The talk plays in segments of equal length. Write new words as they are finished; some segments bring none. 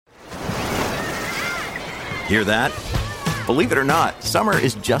Hear that? Believe it or not, summer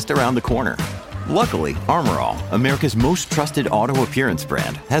is just around the corner. Luckily, Armor All, America's most trusted auto appearance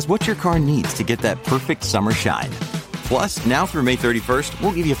brand, has what your car needs to get that perfect summer shine. Plus, now through May 31st,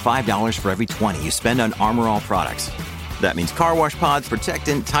 we'll give you $5 for every $20 you spend on Armor All products. That means car wash pods,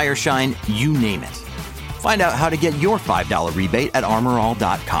 protectant, tire shine, you name it. Find out how to get your $5 rebate at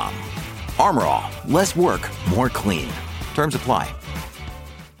armorall.com. Armor All, less work, more clean. Terms apply.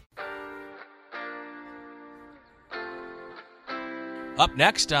 Up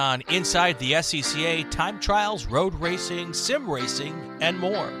next on Inside the SCCA, time trials, road racing, sim racing, and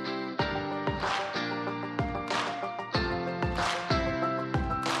more.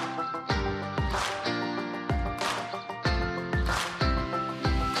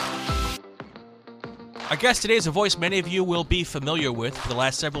 Our guest today is a voice many of you will be familiar with. For the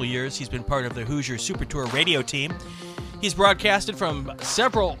last several years, he's been part of the Hoosier Super Tour radio team. He's broadcasted from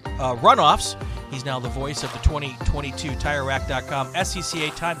several runoffs. He's now the voice of the 2022 TireRack.com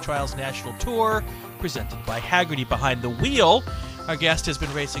SCCA Time Trials National Tour, presented by Hagerty Behind the Wheel. Our guest has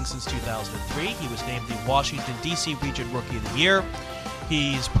been racing since 2003. He was named the Washington, D.C. Region Rookie of the Year.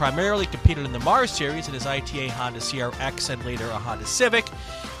 He's primarily competed in the Mars Series in his ITA Honda CRX and later a Honda Civic.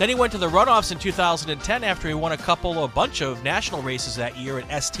 Then he went to the runoffs in 2010 after he won a bunch of national races that year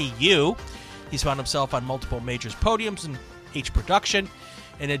at STU. He's found himself on multiple majors podiums in H production.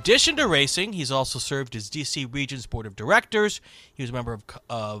 In addition to racing, he's also served as D.C. Region's Board of Directors. He was a member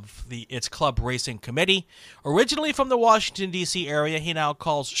of its Club Racing Committee. Originally from the Washington, D.C. area, he now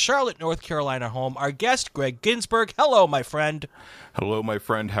calls Charlotte, North Carolina home. Our guest, Gregg Ginsberg. Hello, my friend. Hello, my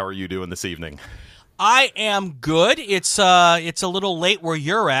friend. How are you doing this evening? I am good. It's a little late where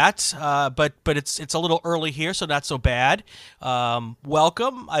you're at, but it's a little early here, so not so bad.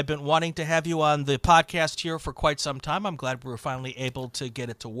 Welcome. I've been wanting to have you on the podcast here for quite some time. I'm glad we were finally able to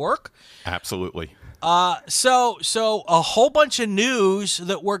get it to work. Absolutely. So a whole bunch of news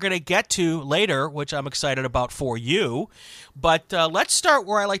that we're going to get to later, which I'm excited about for you. But let's start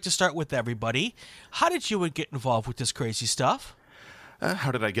where I like to start with everybody. How did you get involved with this crazy stuff?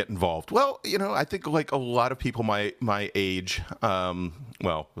 How did I get involved? Well, I think like a lot of people my age,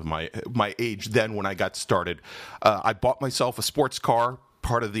 my age then when I got started, I bought myself a sports car,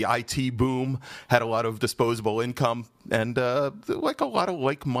 part of the IT boom, had a lot of disposable income, and like a lot of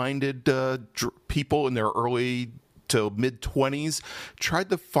like-minded people in their early to mid-20s, tried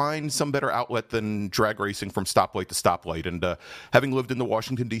to find some better outlet than drag racing from stoplight to stoplight. And having lived in the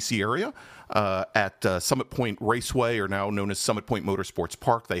Washington, D.C. area at Summit Point Raceway, or now known as Summit Point Motorsports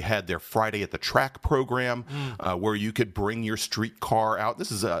Park, they had their Friday at the Track program where you could bring your street car out.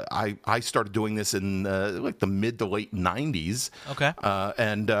 This is I started doing this in like the mid to late 90s. Okay.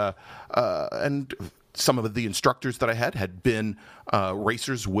 And some of the instructors that I had been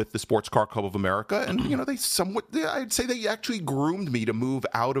racers with the Sports Car Club of America, and I'd say they actually groomed me to move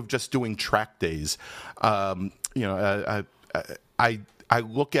out of just doing track days. I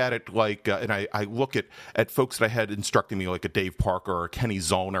look at it like, and I look at folks that I had instructing me, like a Dave Parker or Kenny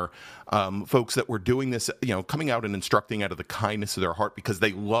Zollner, folks that were doing this, coming out and instructing out of the kindness of their heart because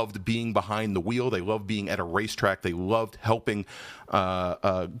they loved being behind the wheel. They loved being at a racetrack. They loved helping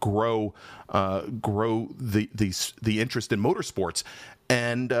grow the interest in motorsports.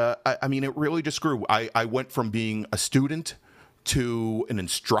 And it really just grew. I went from being a student to an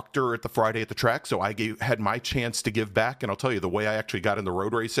instructor at the Friday at the Track, so I had my chance to give back. And I'll tell you, the way I actually got into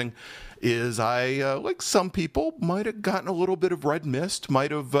road racing is I, like some people, might have gotten a little bit of red mist, might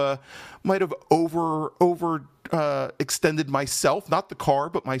have over extended myself, not the car,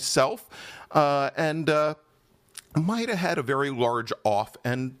 but myself, and might have had a very large off,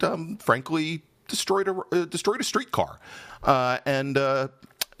 and frankly destroyed a street car,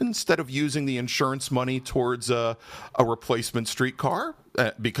 instead of using the insurance money towards a replacement street car,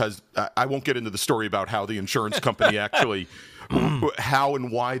 because I won't get into the story about how the insurance company actually, how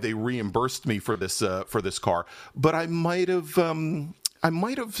and why they reimbursed me for this car, but I might have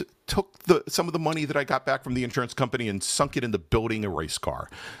took some of the money that I got back from the insurance company and sunk it into building a race car.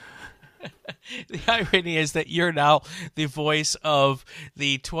 The irony is that you're now the voice of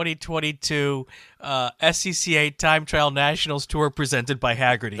the 2022 SCCA Time Trial Nationals Tour presented by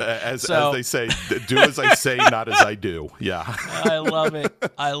Hagerty. As they say, do as I say, not as I do. Yeah. I love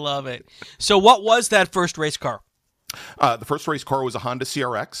it. So what was that first race car? The first race car was a Honda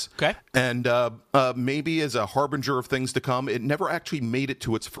CRX. Okay. And maybe as a harbinger of things to come, it never actually made it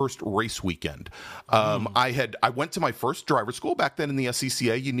to its first race weekend. I went to my first driver school back then in the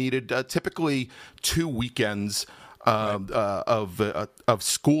SCCA. You needed typically 2 weekends of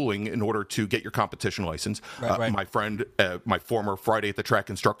schooling in order to get your competition license. Right. My friend, my former Friday at the Track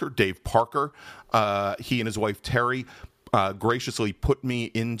instructor, Dave Parker, he and his wife Terry graciously put me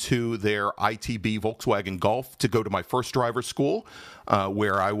into their ITB Volkswagen Golf to go to my first driver school,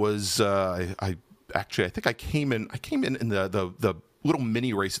 where I was. I think I came in the little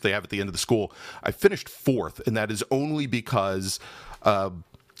mini race that they have at the end of the school. I finished fourth, and that is only because, I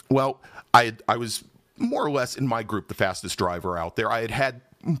was more or less in my group the fastest driver out there. I had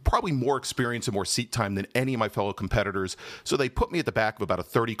probably more experience and more seat time than any of my fellow competitors. So they put me at the back of about a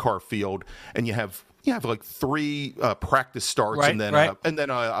 30-car field, and you have like 3 practice starts, and then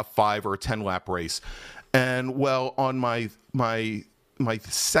a 5 or a 10-lap race. And on my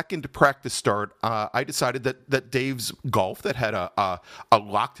second practice start, I decided that Dave's Golf that had a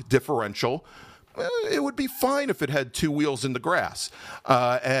locked differential, it would be fine if it had 2 wheels in the grass.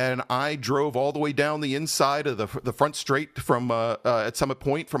 And I drove all the way down the inside of the front straight from at Summit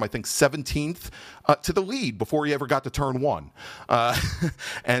Point from, I think, 17th to the lead before he ever got to turn 1.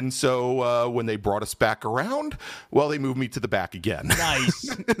 And so when they brought us back around, they moved me to the back again. Nice.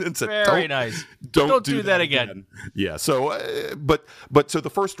 And said, Very nice. Don't do that again. Yeah. So, so the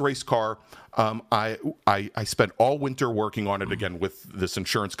first race car, I spent all winter working on it again with this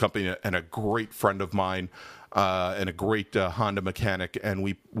insurance company and a great friend of mine, and a great Honda mechanic, and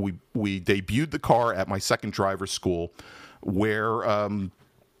we debuted the car at my second driver's school, where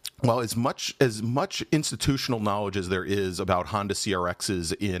as much institutional knowledge as there is about Honda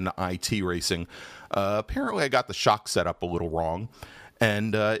CRXs in IT racing, apparently I got the shock setup a little wrong,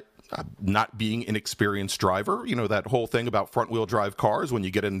 and not being an experienced driver, that whole thing about front-wheel drive cars, when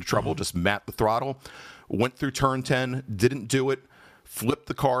you get into trouble, just mat the throttle. Went through turn 10, didn't do it, flipped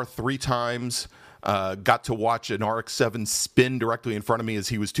the car 3 times, got to watch an RX-7 spin directly in front of me as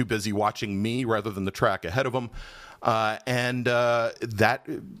he was too busy watching me rather than the track ahead of him. And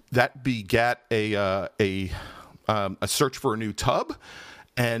that begat a search for a new tub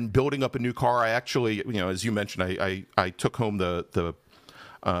and building up a new car. I actually, as you mentioned, I took home the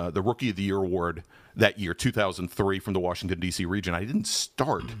Rookie of the Year award that year, 2003, from the Washington, D.C. region. I didn't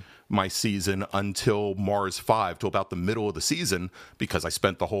start my season until Mars 5, till about the middle of the season, because I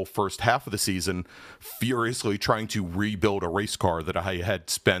spent the whole first half of the season furiously trying to rebuild a race car that I had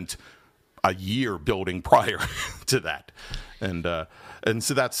spent a year building prior to that. And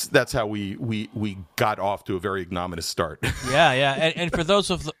so that's how we got off to a very ignominious start. Yeah. And for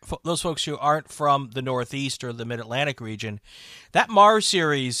those folks who aren't from the Northeast or the Mid-Atlantic region, that Mars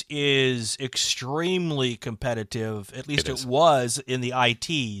series is extremely competitive. At least it was in the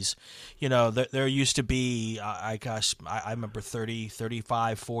ITs. There used to be, I remember 30,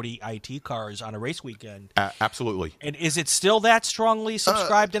 35, 40 IT cars on a race weekend. Absolutely. And is it still that strongly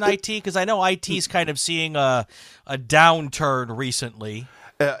subscribed in IT? Because I know IT's kind of seeing a downturn recently.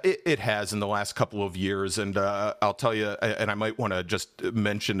 It has in the last couple of years, and I'll tell you, and I might want to just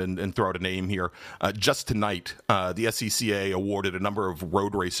mention and throw out a name here. Just tonight, the SCCA awarded a number of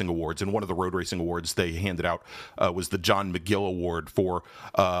road racing awards, and one of the road racing awards they handed out was the John McGill Award for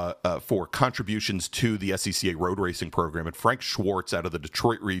contributions to the SCCA road racing program. And Frank Schwartz out of the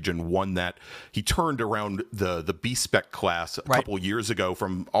Detroit region won that. He turned around the B-Spec class a couple of years ago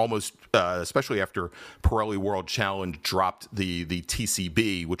from almost, especially after Pirelli World Challenge dropped the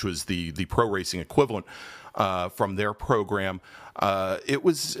TCB, which was the pro racing equivalent from their program. It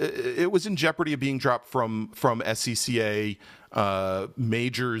was in jeopardy of being dropped from SCCA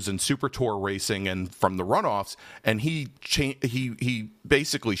majors and super tour racing and from the runoffs, and he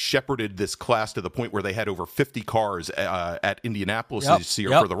basically shepherded this class to the point where they had over 50 cars at Indianapolis this year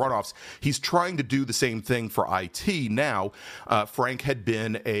for the runoffs. He's trying to do the same thing for IT now. Frank had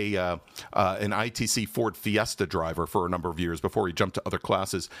been an ITC Ford Fiesta driver for a number of years before he jumped to other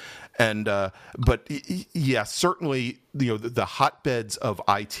classes, and but yeah, certainly the hotbeds of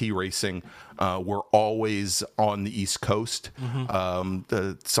IT racing were always on the East Coast.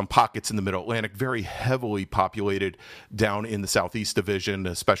 Some pockets in the Middle Atlantic, very heavily populated down in the Southeast Division,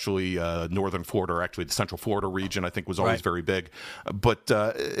 especially Northern Florida, or actually the Central Florida region, I think was always very big. But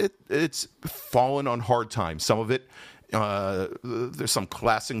it's fallen on hard times. Some of it, there's some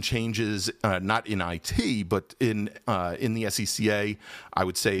classing changes, not in IT, but in the SCCA. I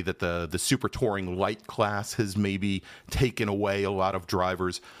would say that the Super Touring Light class has maybe taken away a lot of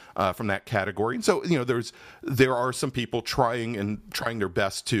drivers from that category. And so, there are some people trying their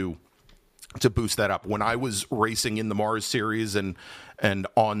best to boost that up. When I was racing in the Mars series and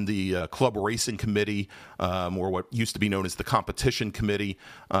on the club racing committee, or what used to be known as the competition committee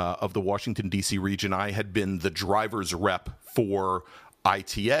of the Washington, D.C. region, I had been the driver's rep for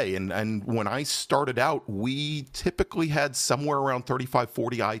ITA. And when I started out, we typically had somewhere around 35,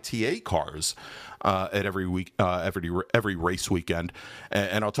 40 ITA cars at every week, every race weekend.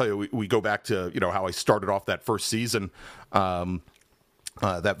 And I'll tell you, we go back to how I started off that first season.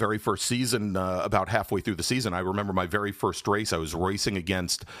 That very first season, about halfway through the season, I remember my very first race. I was racing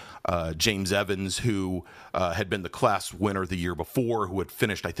against James Evans, who had been the class winner the year before, who had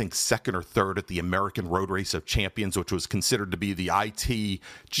finished, I think, second or third at the American Road Race of Champions, which was considered to be the IT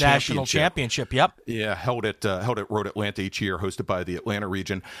National Championship. Yep. Yeah, held at Road Atlanta each year, hosted by the Atlanta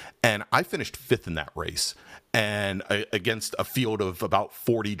region, and I finished fifth in that race. And against a field of about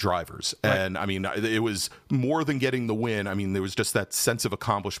 40 drivers. Right. And I mean, it was more than getting the win. I mean, there was just that sense of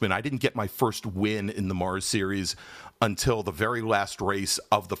accomplishment. I didn't get my first win in the Mars Series until the very last race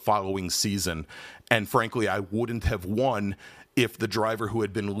of the following season. And frankly, I wouldn't have won if the driver who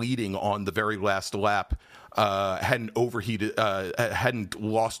had been leading on the very last lap hadn't overheated, hadn't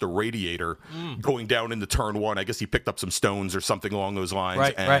lost a radiator going down into turn one. I guess he picked up some stones or something along those lines.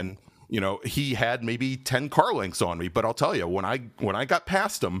 Right. He had maybe 10 car lengths on me, but I'll tell you, when I got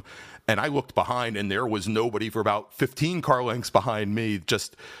past him and I looked behind and there was nobody for about 15 car lengths behind me,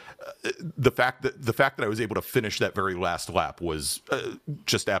 just the fact that I was able to finish that very last lap was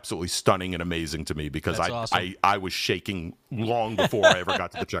just absolutely stunning and amazing to me, because awesome. I was shaking long before I ever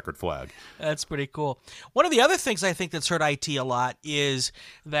got to the checkered flag. That's pretty cool. One of the other things I think that's hurt IT a lot is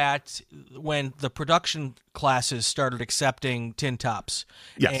that when the production classes started accepting tin tops,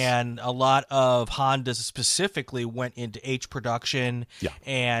 yes. and a lot of Hondas specifically went into H production, yeah.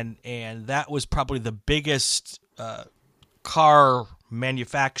 and that was probably the biggest car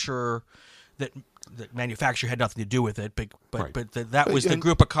manufacturer that manufacturer had nothing to do with it, but that was the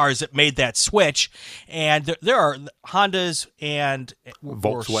group of cars that made that switch. And there are Hondas and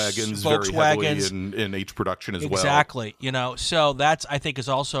Volkswagens very heavily in H production as well. Exactly. So that's, I think, is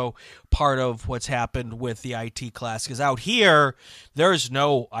also part of what's happened with the IT class, because out here there's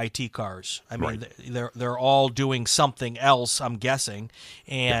no IT cars. I mean, they're all doing something else, I'm guessing.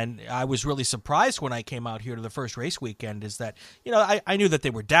 And I was really surprised when I came out here to the first race weekend, is that I knew that they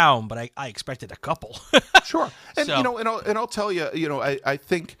were down, but I expected a couple. Sure. And I'll tell you, I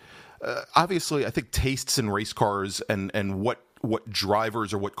think obviously, I think tastes in race cars and what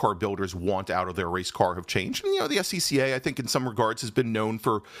drivers or what car builders want out of their race car have changed. And, the SCCA, I think, in some regards, has been known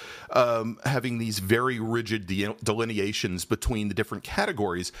for having these very rigid delineations between the different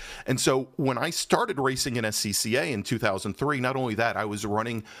categories. And so when I started racing in SCCA in 2003, not only that, I was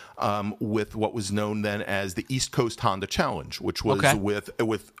running with what was known then as the East Coast Honda Challenge, which was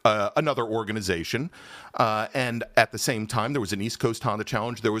with another organization. And at the same time, there was an East Coast Honda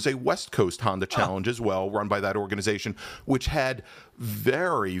Challenge. There was a West Coast Honda Challenge as well, run by that organization, which had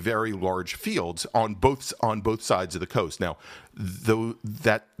very, very large fields on both sides of the coast. Now,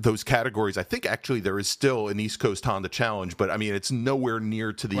 those categories, I think actually there is still an East Coast Honda Challenge, but I mean, it's nowhere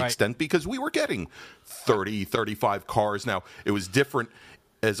near to the extent, because we were getting 30, 35 cars. Now, it was different.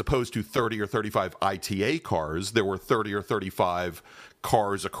 As opposed to 30 or 35 ITA cars, there were 30 or 35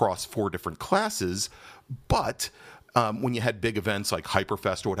 cars across 4 different classes. But when you had big events like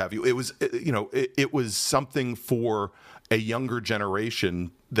Hyperfest or what have you, it was it was something for a younger generation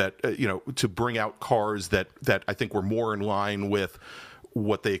that to bring out cars that I think were more in line with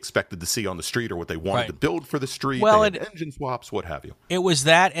what they expected to see on the street or what they wanted to build for the street. Well, they had engine swaps, what have you. It was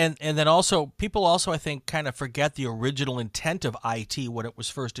that, and then also, people also, I think, kind of forget the original intent of IT when it was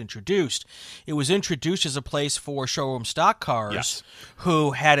first introduced. It was introduced as a place for showroom stock cars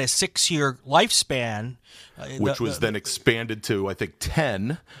who had a 6-year lifespan. Which was then expanded to, I think,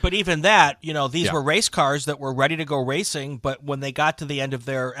 10. But even that, these were race cars that were ready to go racing, but when they got to the end of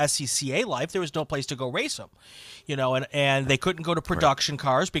their SCCA life, there was no place to go race them. And they couldn't go to production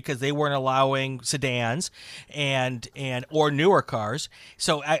cars because they weren't allowing sedans or newer cars.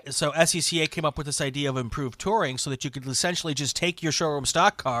 So SCCA came up with this idea of improved touring, so that you could essentially just take your showroom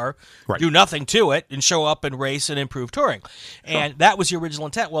stock car, do nothing to it, and show up and race and improve touring. And that was the original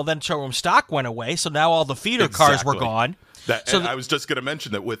intent. Well, then showroom stock went away, so now all the feeder cars were gone. I was just going to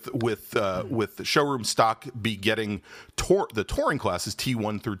mention that with showroom stock be getting the touring classes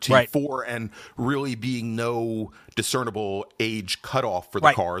T1 through T4 and really being no discernible age cutoff for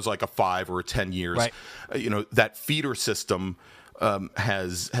the cars, like a 5 or a 10 years, that feeder system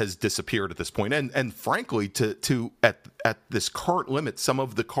has disappeared at this point. And frankly, to at this current limit, some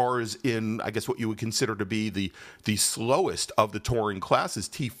of the cars in, I guess, what you would consider to be the slowest of the touring classes,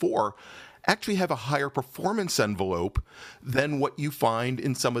 T4, actually have a higher performance envelope than what you find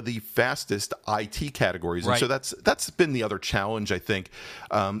in some of the fastest IT categories. And so that's been the other challenge, I think,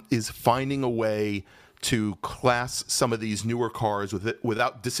 is finding a way to class some of these newer cars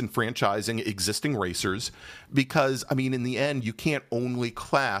without disenfranchising existing racers, because I mean, in the end, you can't only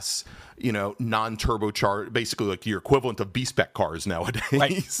class, non-turbocharged, basically like your equivalent of B-spec cars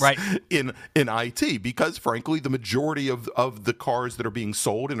nowadays, right. in IT, because frankly, the majority of the cars that are being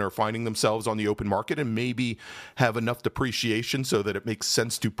sold and are finding themselves on the open market and maybe have enough depreciation so that it makes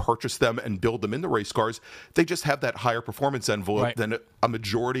sense to purchase them and build them into race cars, they just have that higher performance envelope than a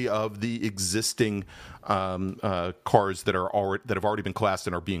majority of the existing cars that have already been classed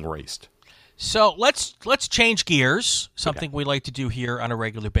and are being raced. So let's change gears, something we like to do here on a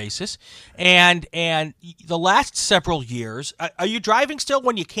regular basis. And the last several years, are you driving still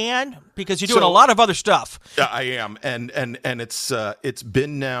when you can? Because you're doing a lot of other stuff. I am, and it's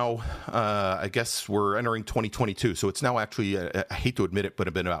been now. I guess we're entering 2022, so it's now actually. I hate to admit it, but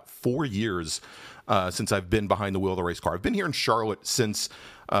it's been about 4 years since I've been behind the wheel of the race car. I've been here in Charlotte since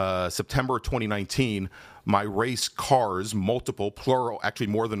September 2019. My race cars, multiple, plural, actually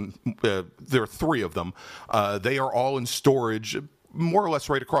more than, there are 3 of them. They are all in storage, more or less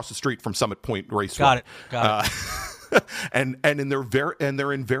right across the street from Summit Point Raceway. Got it. And they're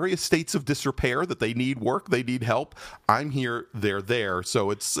in various states of disrepair that they need work, they need help. I'm here, they're there, so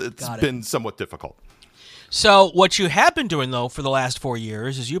it's been somewhat difficult. So what you have been doing though for the last 4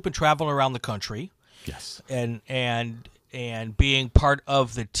 years is you've been traveling around the country. Yes. And being part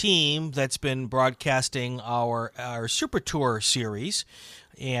of the team that's been broadcasting our Super Tour series.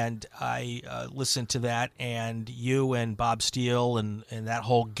 And I listened to that, and you and Bob Steele and that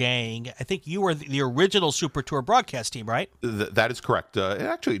whole gang, I think you were the original Super Tour broadcast team, right? That is correct.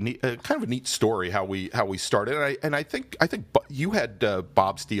 Actually, kind of a neat story how we started. And I think you had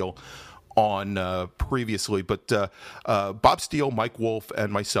Bob Steele on previously, but Bob Steele, Mike Wolf,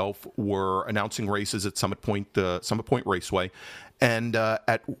 and myself were announcing races at Summit Point Raceway, and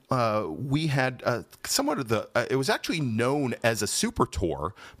we had somewhat of it was actually known as a Super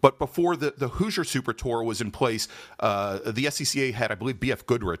Tour, but before the Hoosier Super Tour was in place, the SCCA had, I believe, BF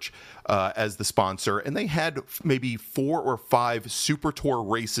Goodrich as the sponsor, and they had maybe 4 or 5 Super Tour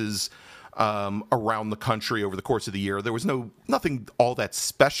races around the country over the course of the year. There was nothing all that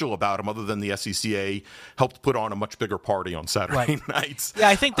special about them other than the SCCA helped put on a much bigger party on Saturday nights. Yeah,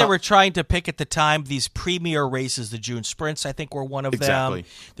 I think they were trying to pick at the time these premier races. The June Sprints, I think, were one of them.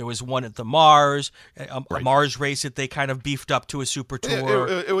 There was one at the Mars, a Mars race that they kind of beefed up to a Super Tour.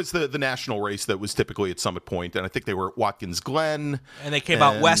 It was the national race that was typically at Summit Point, and I think they were at Watkins Glen. And they came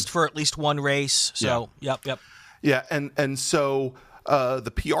out west for at least one race. So, yep. Yeah, and so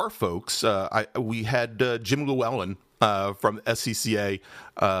the PR folks, we had Jim Llewellyn from SCCA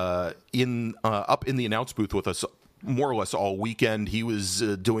up in the announce booth with us more or less all weekend. He was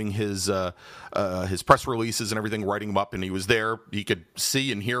doing his press releases and everything, writing them up, and he was there. He could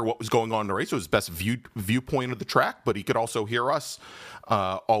see and hear what was going on in the race. It was his best viewpoint of the track, but he could also hear us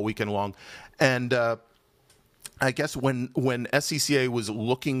all weekend long. And I guess when SCCA was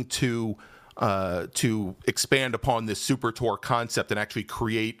looking to expand upon this Super Tour concept and actually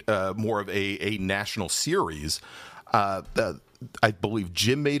create more of a national series, I believe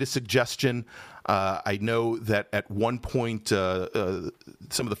Jim made a suggestion. I know that at one point some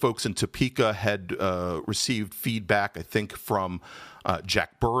of the folks in Topeka had received feedback, I think, from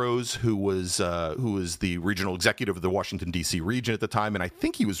Jack Burrows, who was the regional executive of the Washington D.C. region at the time, and I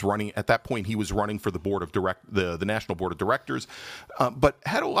think he was running at that point. He was running for the board of the national board of directors, but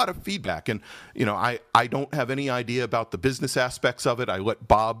had a lot of feedback. And I don't have any idea about the business aspects of it. I let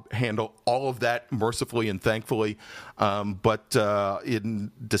Bob handle all of that mercifully and thankfully. But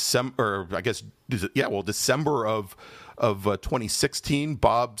in December, I guess, December of 2016,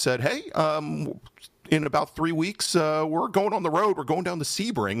 Bob said, "Hey, in about 3 weeks, we're going on the road. We're going down to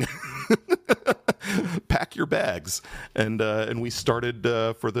Sebring. Pack your bags." And we started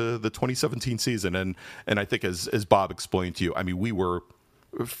for the 2017 season. And I think as Bob explained to you, I mean, we were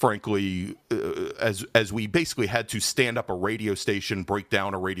frankly, as we basically had to stand up a radio station, break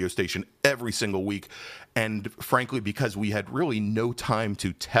down a radio station every single week. And frankly, because we had really no time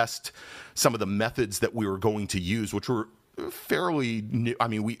to test some of the methods that we were going to use, which were fairly new. I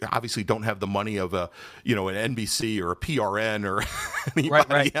mean, we obviously don't have the money of an NBC or a PRN or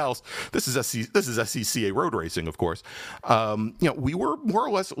anybody else. This is SCCA road racing, of course. We were more or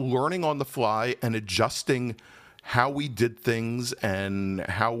less learning on the fly and adjusting how we did things and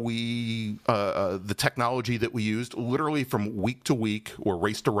how we the technology that we used, literally from week to week or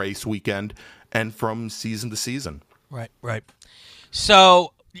race to race weekend, and from season to season. Right.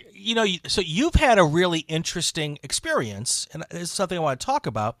 So you've had a really interesting experience, and this is something I want to talk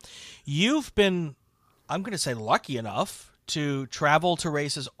about. You've been, I'm going to say, lucky enough to travel to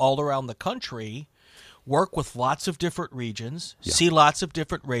races all around the country work with lots of different regions, see lots of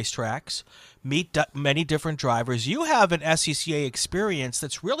different racetracks, meet many different drivers. You have an SCCA experience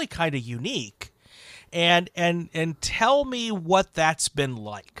that's really kind of unique, and tell me what that's been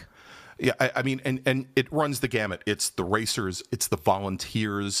like. Yeah, I mean, and it runs the gamut. It's the racers, it's the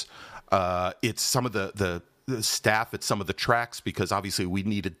volunteers, it's some of the staff at some of the tracks, because obviously we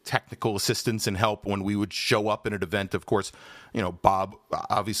needed technical assistance and help when we would show up in an event. Of course, Bob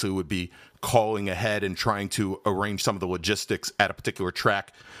obviously would be calling ahead and trying to arrange some of the logistics at a particular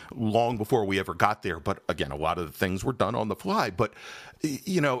track long before we ever got there. But again, a lot of the things were done on the fly. But,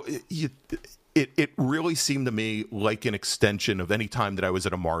 it really seemed to me like an extension of any time that I was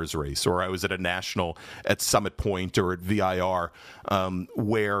at a Mars race or I was at a national at Summit Point or at VIR,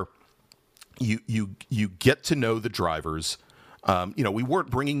 where you get to know the drivers. We weren't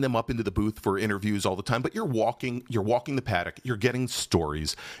bringing them up into the booth for interviews all the time, but you're walking the paddock, you're getting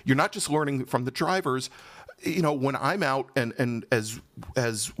stories. You're not just learning from the drivers. When I'm out and as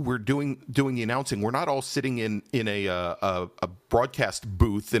we're doing the announcing, we're not all sitting in a broadcast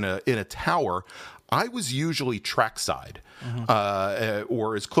booth in a tower. I was usually trackside,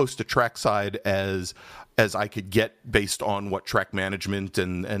 or as close to trackside as I could get based on what track management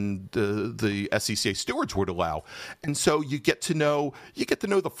and the SCCA stewards would allow. And so you get to know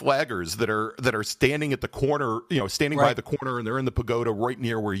the flaggers that are standing at the corner, standing by the corner, and they're in the pagoda right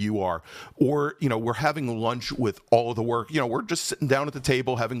near where you are. Or, we're having lunch with all of the work. We're just sitting down at the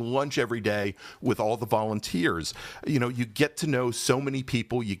table having lunch every day with all the volunteers. You get to know so many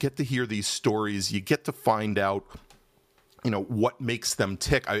people. You get to hear these stories. You get to find out what makes them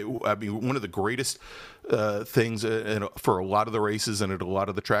tick. I mean, one of the greatest things for a lot of the races and at a lot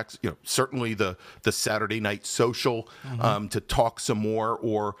of the tracks, certainly the Saturday night social, to talk some more,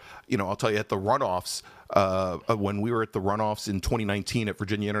 or, I'll tell you at the runoffs, when we were at the runoffs in 2019 at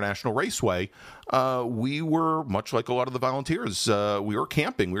Virginia International Raceway, we were much like a lot of the volunteers. We were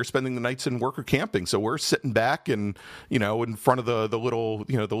camping. We were spending the nights in worker camping. So we're sitting back and, in front of the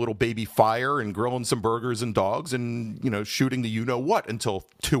little baby fire and grilling some burgers and dogs and, shooting the what until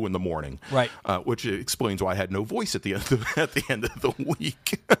 2 a.m. Right. Which explains why I had no voice at the end of the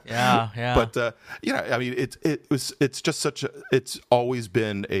week. Yeah. But I mean, it's just it's always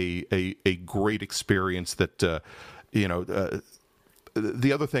been a great experience that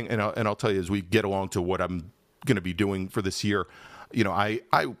the other thing, and I'll tell you as we get along to what I'm going to be doing for this year, I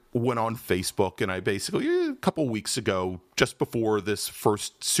went on Facebook and I basically a couple weeks ago, just before this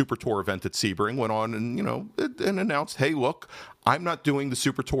first Super Tour event at Sebring, went on and and announced, hey, look, I'm not doing the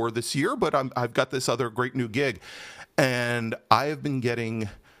Super Tour this year, but I've got this other great new gig, and I have been getting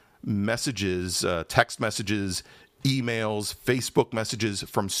messages, text messages, emails, Facebook messages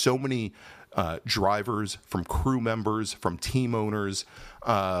from so many drivers, from crew members, from team owners,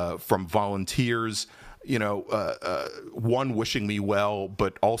 from volunteers, one wishing me well,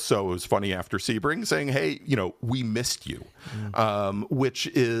 but also it was funny after Sebring saying, hey, we missed you, which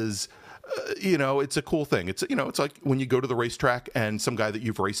is, it's a cool thing. It's, it's like when you go to the racetrack and some guy that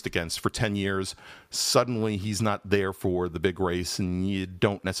you've raced against for 10 years, suddenly he's not there for the big race and you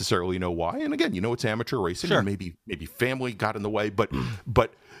don't necessarily know why. And again, it's amateur racing. Sure. And maybe family got in the way, but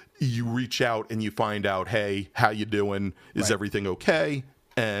you reach out and you find out, hey, how you doing? Is everything okay?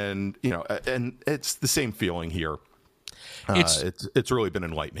 And and it's the same feeling here. It's really been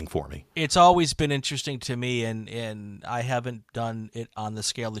enlightening for me. It's always been interesting to me, and I haven't done it on the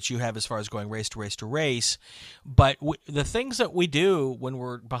scale that you have as far as going race to race to race, but the things that we do when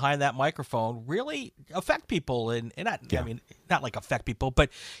we're behind that microphone really affect people, and I mean, not like affect people, but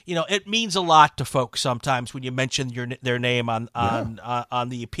it means a lot to folks sometimes when you mention their name on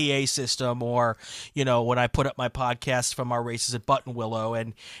the PA system, or when I put up my podcast from our races at Button Willow,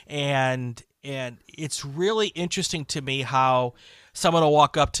 and it's really interesting to me how someone will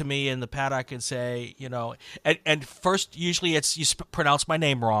walk up to me in the paddock and say, and first, usually it's you pronounce my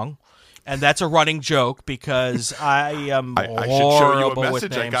name wrong. And that's a running joke because I am I should show you a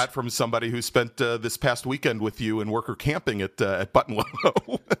message I got from somebody who spent this past weekend with you in worker camping at Button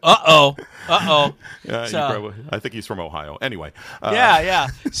Willow. Uh-oh. I think he's from Ohio. Anyway. Yeah.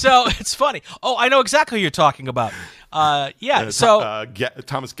 So it's funny. Oh, I know exactly who you're talking about. Thomas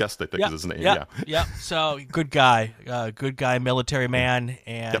Guest, I think is his name. Yeah. So good guy, military man,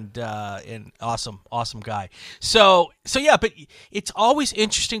 and awesome guy. So yeah, but it's always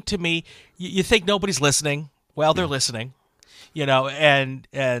interesting to me. You think nobody's listening? Well, they're listening, and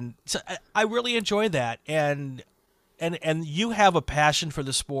so I really enjoy that, and and you have a passion for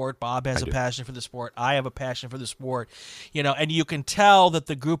the sport. Bob has a passion for the sport. I have a passion for the sport, and you can tell that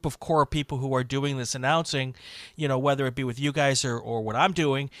the group of core people who are doing this announcing, whether it be with you guys or what I'm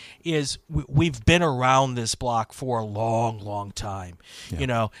doing, is we've been around this block for a long, long time,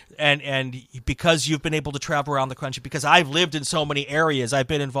 and because you've been able to travel around the country, because I've lived in so many areas, I've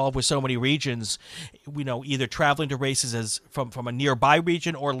been involved with so many regions, either traveling to races from a nearby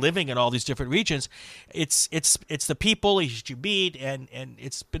region or living in all these different regions. It's the people you meet, and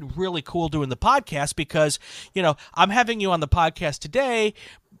it's been really cool doing the podcast because, I'm having you on the podcast today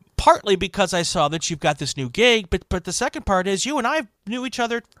partly because I saw that you've got this new gig, but the second part is you and I knew each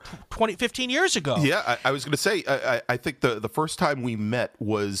other 15 years ago. Yeah, I was going to say, I think the first time we met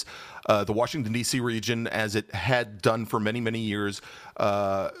was the Washington, D.C. region, as it had done for many, many years,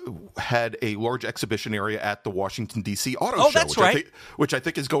 had a large exhibition area at the Washington, D.C. Auto Show, that's right. which I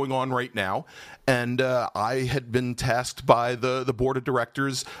think is going on right now. And I had been tasked by the board of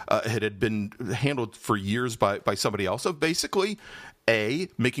directors. It had been handled for years by somebody else, of basically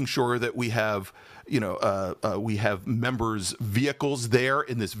making sure that we have members' vehicles there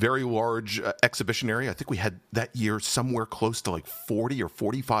in this very large exhibition area. I think we had that year somewhere close to like 40 or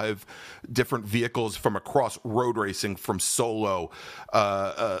 45 different vehicles from across road racing, from solo.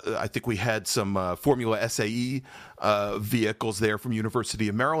 I think we had some Formula SAE vehicles there from University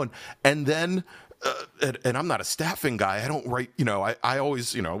of Maryland. And then and I'm not a staffing guy. I don't write, I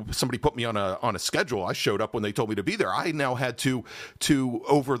always, somebody put me on a schedule. I showed up when they told me to be there. I now had to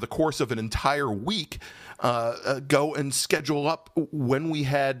over the course of an entire week, go and schedule up when we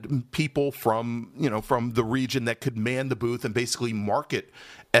had people from the region that could man the booth and basically market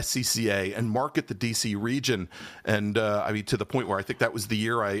SCCA and market the DC region. And to the point where I think that was the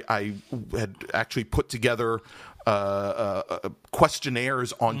year I had actually put together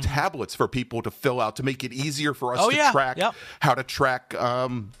questionnaires on tablets for people to fill out to make it easier for us track how to track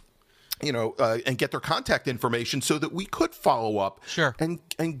and get their contact information so that we could follow up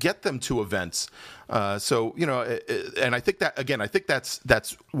and get them to events. And I think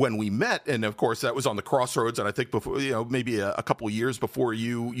that's when we met. And of course that was on the Crossroads. And I think before, maybe a couple of years before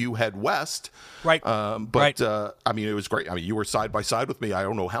you head west. Right. It was great. You were side by side with me. I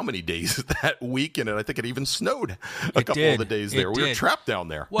don't know how many days that week. And I think it even snowed a couple of the days there. We were trapped down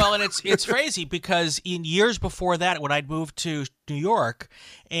there. Well, and it's crazy because in years before that, when I'd moved to New York,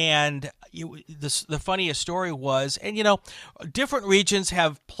 and the funniest story was, and different regions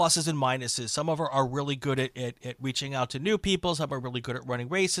have pluses and minuses. Some of them are really good at reaching out to new people. Some are really good at running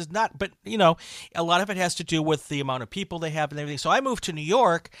races. But a lot of it has to do with the amount of people they have and everything. So I moved to New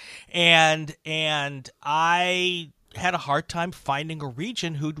York, and I had a hard time finding a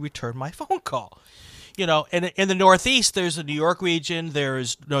region who'd return my phone call. In the Northeast, there's the New York region,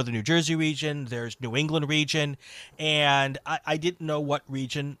 there's Northern New Jersey region, there's New England region, and I didn't know what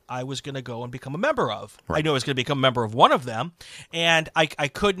region I was going to go and become a member of. Right. I knew I was going to become a member of one of them, and I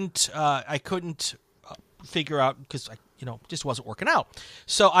couldn't figure out because just wasn't working out.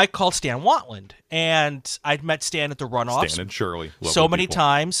 So I called Stan Watland, and I'd met Stan at the runoffs. Stan and Shirley. So many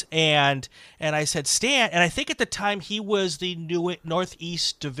times. And I said, Stan, and I think at the time he was the new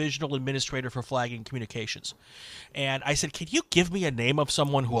Northeast Divisional Administrator for Flagging Communications. And I said, can you give me a name of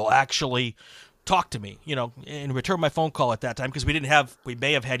someone who will actually talk to me, and return my phone call at that time? Because we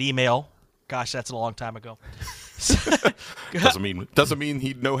may have had email. Gosh, that's a long time ago. Doesn't mean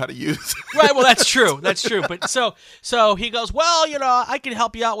he'd know how to use. Right. Well, that's true. But so he goes, well, I can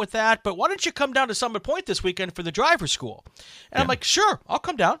help you out with that, but why don't you come down to Summit Point this weekend for the driver's school? And I'm like, sure, I'll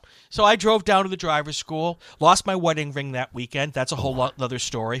come down. So I drove down to the driver's school, lost my wedding ring that weekend. That's a whole other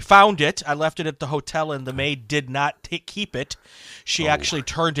story. Found it. I left it at the hotel, and the maid did not keep it. She actually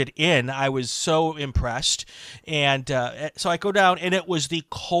turned it in. I was so impressed. And so I go down, and it was the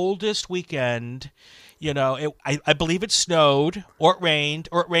coldest weekend. I believe it snowed, or it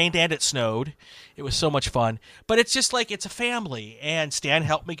rained and it snowed. It was so much fun. But it's just like it's a family. And Stan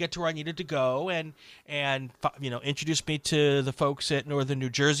helped me get to where I needed to go and introduced me to the folks at Northern New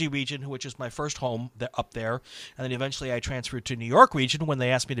Jersey region, which is my first home up there. And then eventually I transferred to New York region when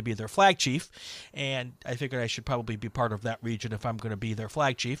they asked me to be their flag chief. And I figured I should probably be part of that region if I'm going to be their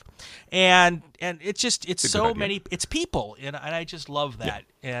flag chief. And it's so many, it's people. And I just love that.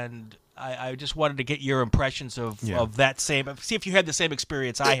 Yeah. And I just wanted to get your impressions of that same. See if you had the same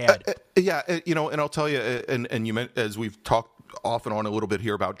experience I had. And I'll tell you, and you meant, as we've talked off and on a little bit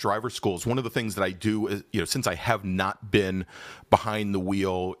here about driver schools, one of the things that I do is, since I have not been behind the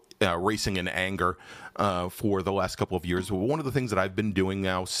wheel racing in anger for the last couple of years, one of the things that I've been doing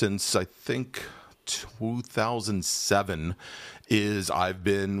now since I think 2007 is I've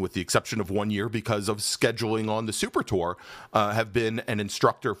been, with the exception of 1 year because of scheduling on the Super Tour, have been an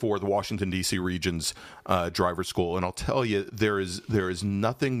instructor for the Washington, D.C. region's driver school. And I'll tell you, there is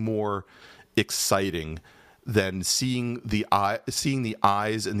nothing more exciting than seeing the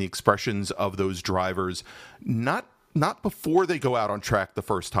eyes and the expressions of those drivers, not before they go out on track the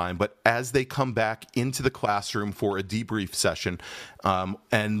first time, but as they come back into the classroom for a debrief session,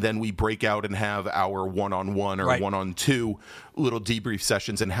 and then we break out and have our one-on-one or one-on-two little debrief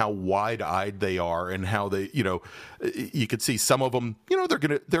sessions, and how wide-eyed they are, and how they, you could see some of them,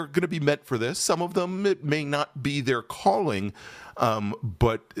 they're gonna be meant for this. Some of them, it may not be their calling,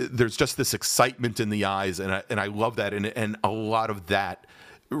 but there's just this excitement in the eyes, and I love that, and a lot of that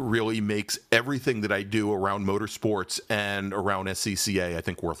really makes everything that I do around motorsports and around SCCA, I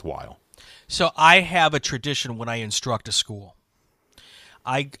think, worthwhile. So I have a tradition when I instruct a school.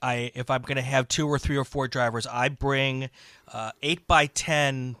 If I'm going to have 2 or 3 or 4 drivers, I bring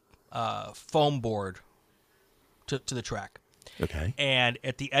 8x10 foam board to the track. Okay. And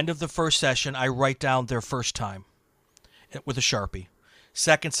at the end of the first session, I write down their first time with a Sharpie.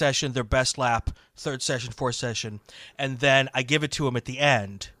 Second session, their best lap. Third session, fourth session. And then I give it to them at the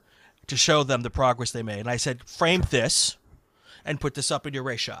end to show them the progress they made. And I said, frame this and put this up in your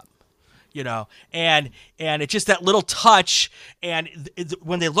race shop. And it's just that little touch. And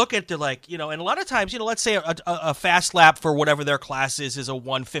when they look at it, they're like, and a lot of times, let's say a fast lap for whatever their class is a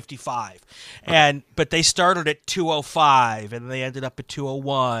 1:55. But they started at 2:05 and they ended up at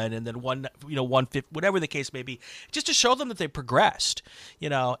 2:01 and then 1:50, whatever the case may be, just to show them that they progressed,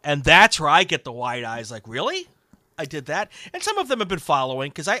 and that's where I get the wide eyes, like, really? I did that? And some of them have been following,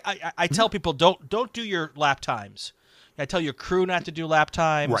 because I tell people, don't do your lap times. I tell your crew not to do lap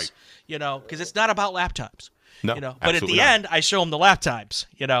times, right? Because it's not about lap times. No, but at the end, I show them the lap times,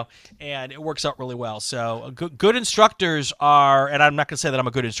 and it works out really well. So good instructors are, and I'm not going to say that I'm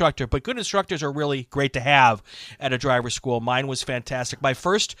a good instructor, but good instructors are really great to have at a driver's school. Mine was fantastic. My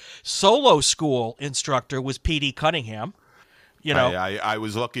first solo school instructor was P.D. Cunningham. I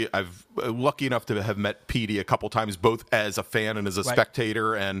was lucky. I've lucky enough to have met Petey a couple times, both as a fan and as a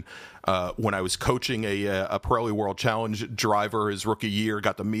spectator. And when I was coaching a Pirelli World Challenge driver his rookie year,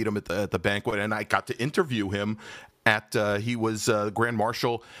 got to meet him at the banquet, and I got to interview him he was Grand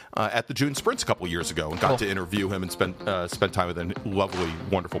Marshal at the June Sprints a couple years ago, and got to interview him and spend time with a lovely,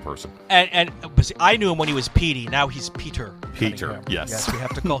 wonderful person. And I knew him when he was Petey. Now he's Peter. Peter, yes. We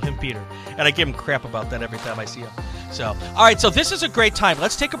have to call him Peter. And I give him crap about that every time I see him. So, all right, so this is a great time.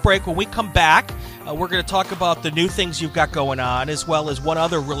 Let's take a break. When we come back, we're going to talk about the new things you've got going on, as well as one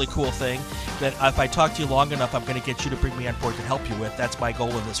other really cool thing that if I talk to you long enough, I'm going to get you to bring me on board to help you with. That's my goal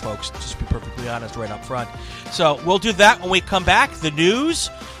in this, folks. Just be perfectly honest right up front. So we'll do that when we come back. The news.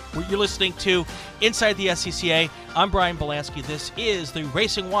 You're listening to Inside the SCCA. I'm Brian Belansky. This is the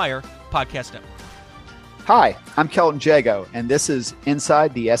Racing Wire Podcast Network. Hi, I'm Kelton Jago, and this is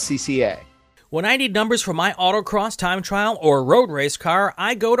Inside the SCCA. When I need numbers for my autocross, time trial, or road race car,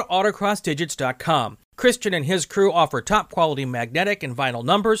 I go to autocrossdigits.com. Christian and his crew offer top-quality magnetic and vinyl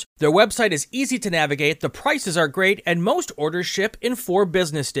numbers. Their website is easy to navigate, the prices are great, and most orders ship in 4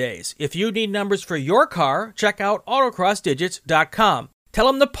 business days. If you need numbers for your car, check out autocrossdigits.com. Tell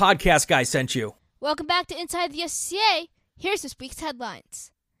them the podcast guy sent you. Welcome back to Inside the SCCA. Here's this week's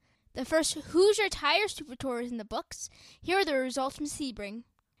headlines. The first Hoosier Tire Super Tour is in the books. Here are the results from Sebring.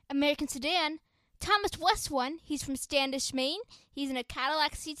 American Sedan, Thomas West won. He's from Standish, Maine. He's in a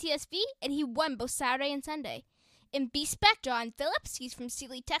Cadillac CTSV, and he won both Saturday and Sunday. In B-Spec, John Phillips, he's from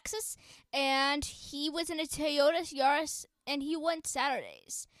Sealy, Texas, and he was in a Toyota Yaris, and he won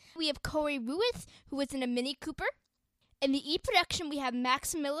Saturdays. We have Corey Ruith, who was in a Mini Cooper. In the E-Production, we have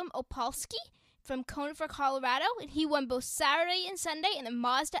Maximilian Opalski from Conifer, Colorado, and he won both Saturday and Sunday in the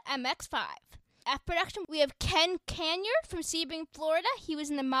Mazda MX-5. F-Production, we have Ken Canier from Sebring, Florida. He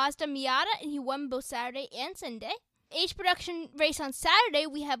was in the Mazda Miata, and he won both Saturday and Sunday. H-Production race on Saturday,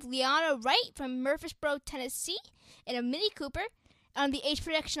 we have Liana Wright from Murfreesboro, Tennessee, in a Mini Cooper. On the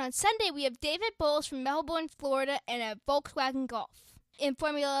H-Production on Sunday, we have David Bowles from Melbourne, Florida, in a Volkswagen Golf. In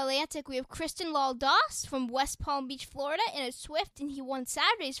Formula Atlantic, we have Kristen Law-Doss from West Palm Beach, Florida, in a Swift, and he won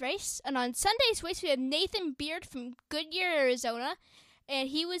Saturday's race. And on Sunday's race, we have Nathan Beard from Goodyear, Arizona, and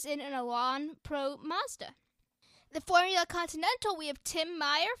he was in an Elan Pro Mazda. The Formula Continental, we have Tim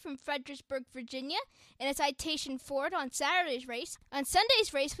Meyer from Fredericksburg, Virginia, in a Citation Ford on Saturday's race. On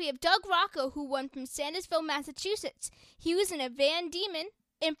Sunday's race, we have Doug Rocco, who won from Sandusville, Massachusetts. He was in a Van Diemen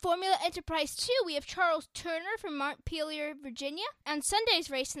In Formula Enterprise 2, we have Charles Turner from Montpelier, Virginia. On Sunday's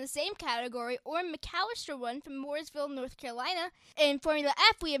race in the same category, Orrin McAllister won from Mooresville, North Carolina. In Formula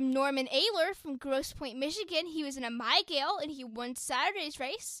F, we have Norman Ayler from Grosse Pointe, Michigan. He was in a Mygale, and he won Saturday's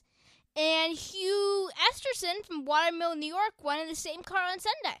race. And Hugh Esterson from Watermill, New York, won in the same car on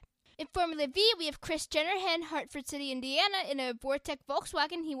Sunday. In Formula V, we have Chris Jennerhan, Hartford City, Indiana, in a Vortec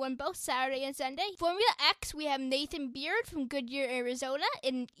Volkswagen. He won both Saturday and Sunday. Formula X, we have Nathan Beard from Goodyear, Arizona,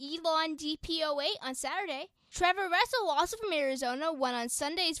 in Elon DP08 on Saturday. Trevor Russell, also from Arizona, won on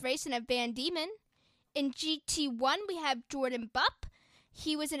Sunday's race in a Van Diemen. In GT1, we have Jordan Bupp.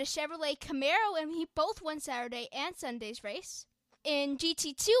 He was in a Chevrolet Camaro, and he both won Saturday and Sunday's race. In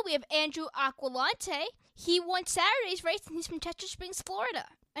GT2, we have Andrew Aquilante. He won Saturday's race, and he's from Tetra Springs, Florida.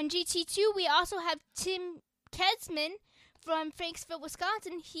 On GT2, we also have Tim Kesman from Franksville,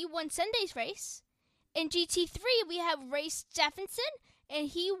 Wisconsin. He won Sunday's race. In GT3, we have Ray Stephenson, and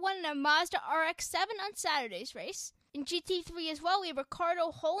he won a Mazda RX-7 on Saturday's race. In GT3 as well, we have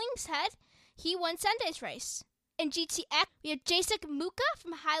Ricardo Hollingshead. He won Sunday's race. In GTX, we have Jacek Muka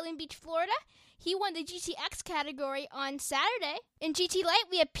from Highland Beach, Florida. He won the GTX category on Saturday. In GT Light,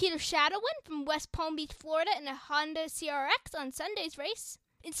 we have Peter Shadowin from West Palm Beach, Florida, in a Honda CRX on Sunday's race.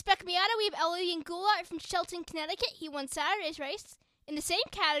 In Spec Miata, we have Elian Goulart from Shelton, Connecticut. He won Saturday's race. In the same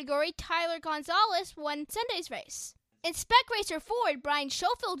category, Tyler Gonzalez won Sunday's race. In Spec Racer Ford, Brian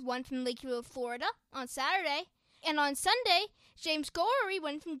Schofield won from Lakeville, Florida on Saturday. And on Sunday, James Gowery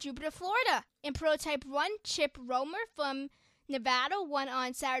won from Jupiter, Florida. In Prototype 1, Chip Romer from Nevada won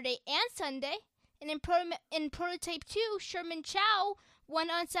on Saturday and Sunday. And in Prototype 2, Sherman Chow won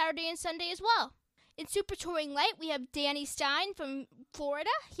on Saturday and Sunday as well. In Super Touring Light, we have Danny Stein from Florida.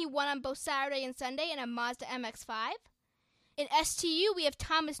 He won on both Saturday and Sunday in a Mazda MX-5. In STU, we have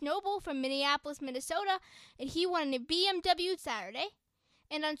Thomas Noble from Minneapolis, Minnesota, and he won in a BMW Saturday.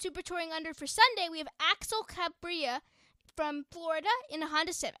 And on Super Touring Under for Sunday, we have Axel Cabria from Florida in a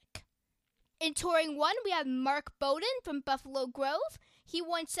Honda Civic. In Touring 1, we have Mark Bowden from Buffalo Grove. He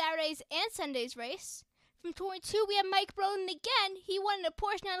won Saturday's and Sunday's race. From Touring 2, we have Mike Bowden again. He won in a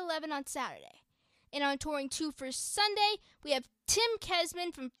Porsche 911 on Saturday. And on Touring 2 for Sunday, we have Tim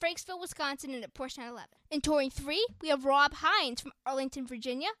Kesman from Franksville, Wisconsin in a Porsche 911. In Touring 3, we have Rob Hines from Arlington,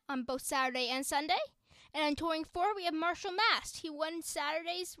 Virginia on both Saturday and Sunday. And on Touring 4, we have Marshall Mast. He won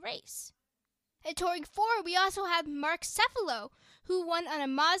Saturday's race. In Touring 4, we also have Mark Cefalo, who won on a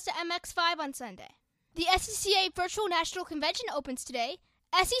Mazda MX-5 on Sunday. The SCCA Virtual National Convention opens today.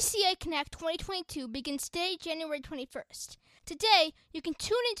 SCCA Connect 2022 begins today, January 21st. Today, you can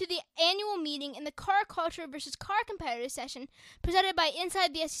tune into the annual meeting in the Car Culture versus Car Competitor session presented by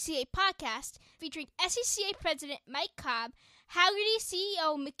Inside the SCCA podcast, featuring SCCA President Mike Cobb, Hagerty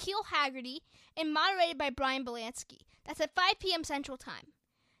CEO McKeel Hagerty, and moderated by Brian Belansky. That's at 5 p.m. Central Time.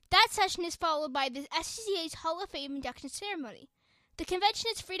 That session is followed by the SCCA's Hall of Fame induction ceremony. The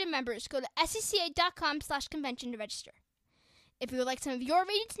convention is free to members. Go to scca.com/convention to register. If you would like some of your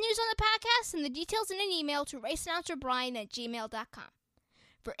region's news on the podcast, send the details in an email to raceannouncerbrian@gmail.com.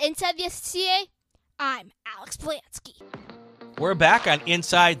 For Inside the SCCA, I'm Alex Belansky. We're back on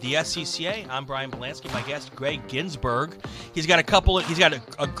Inside the SCCA. I'm Brian Belansky. My guest, Gregg Ginsberg. He's got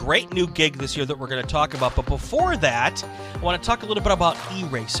a great new gig this year that we're going to talk about. But before that, I want to talk a little bit about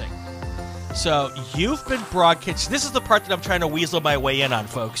e-racing. So you've been broadcast. This is the part that I'm trying to weasel my way in on,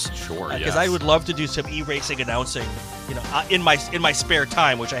 folks. Sure, Because I would love to do some e-racing announcing, in my spare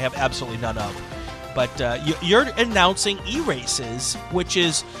time, which I have absolutely none of. But you're announcing e-races, which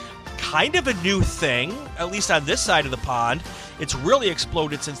is kind of a new thing, at least on this side of the pond. It's really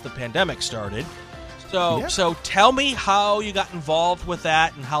exploded since the pandemic started. So tell me how you got involved with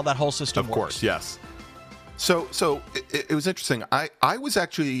that and how that whole system works. Of course, yes. So it was interesting. I was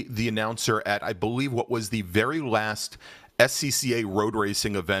actually the announcer at, I believe, what was the very last SCCA road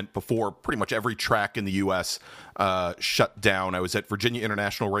racing event before pretty much every track in the U.S. Shut down. I was at Virginia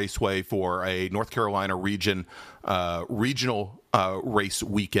International Raceway for a North Carolina regional race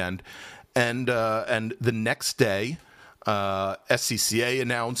weekend, and the next day, SCCA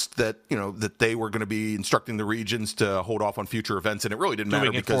announced that that they were going to be instructing the regions to hold off on future events, and it really didn't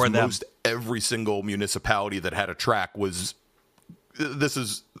matter because most every single municipality that had a track was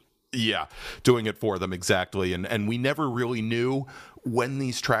doing it for them exactly, and we never really knew when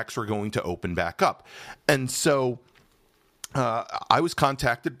these tracks were going to open back up, and so I was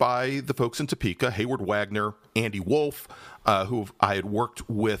contacted by the folks in Topeka, Hayward Wagner, Andy Wolf, who I had worked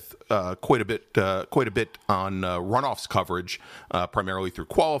with quite a bit on runoffs coverage, primarily through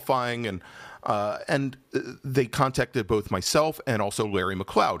qualifying, and they contacted both myself and also Larry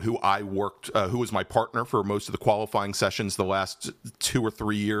McLeod, who was my partner for most of the qualifying sessions the last 2 or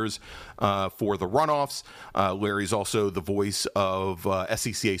 3 years for the runoffs. Larry's also the voice of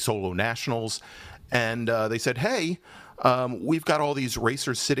SCCA Solo Nationals, and they said, "Hey, we've got all these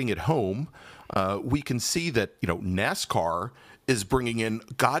racers sitting at home. We can see that NASCAR is bringing in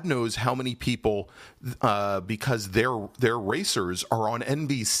God knows how many people because their racers are on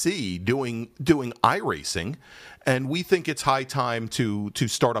NBC doing iRacing, and we think it's high time to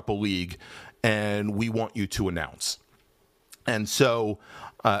start up a league, and we want you to announce." And so,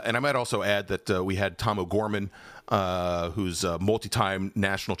 and I might also add that we had Tom O'Gorman, who's a multi-time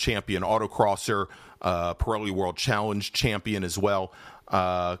national champion autocrosser, Pirelli World Challenge champion as well,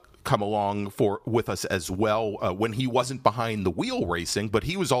 come along with us as well when he wasn't behind the wheel racing, but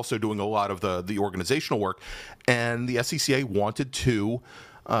he was also doing a lot of the organizational work. And the SCCA wanted to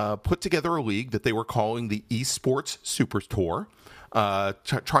put together a league that they were calling the Esports Super Tour,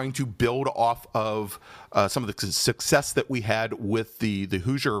 trying to build off of some of the success that we had with the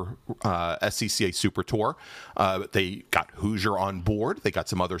Hoosier SCCA Super Tour. They got Hoosier on board. They got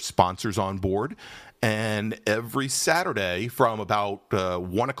some other sponsors on board. And every Saturday from about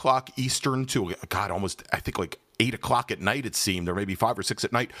 1 o'clock Eastern to, almost, I think, like 8 o'clock at night, it seemed, or maybe 5 or 6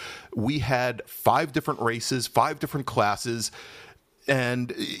 at night, we had 5 different races, 5 different classes. And,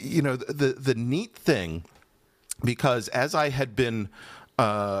 the neat thing, because as I had been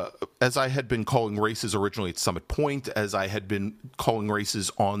calling races originally at Summit Point, as I had been calling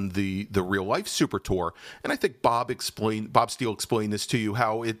races on the Real Life Super Tour, and I think Bob Steele explained this to you,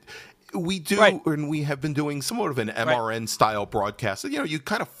 how we do, right. And we have been doing somewhat of an MRN style broadcast. You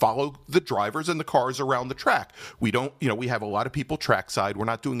kind of follow the drivers and the cars around the track. We don't, we have a lot of people trackside. We're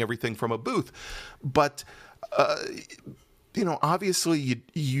not doing everything from a booth, but obviously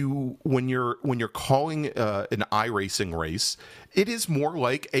you when you're calling an iRacing race, it is more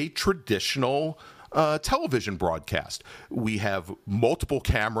like a traditional television broadcast. We have multiple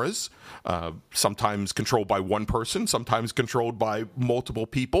cameras, sometimes controlled by one person, sometimes controlled by multiple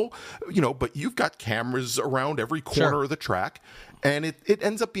people, but you've got cameras around every corner of the track, and it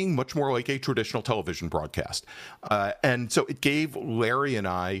ends up being much more like a traditional television broadcast. And so it gave Larry and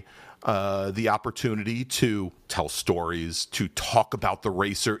I the opportunity to tell stories, to talk about the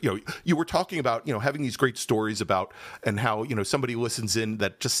racer. You were talking about, having these great stories about, and how, somebody listens in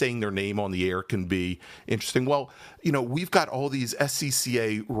that just saying their name on the air can be interesting. Well, we've got all these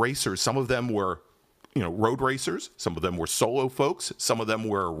SCCA racers. Some of them were, road racers. Some of them were solo folks. Some of them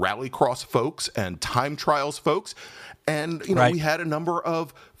were rallycross folks and time trials folks. And, we had a number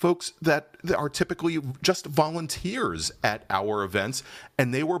of folks that are typically just volunteers at our events,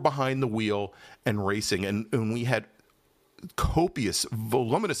 and they were behind the wheel and racing. And we had copious,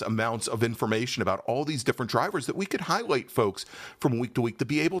 voluminous amounts of information about all these different drivers that we could highlight folks from week to week to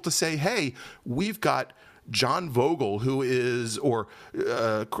be able to say, hey, we've got John Vogel, who is, or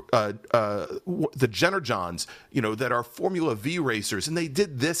the Jenner Johns, that are Formula V racers, and they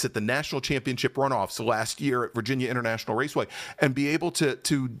did this at the National Championship runoffs last year at Virginia International Raceway, and be able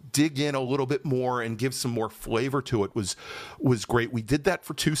to dig in a little bit more and give some more flavor to it was great. We did that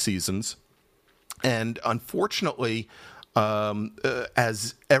for 2 seasons, and unfortunately,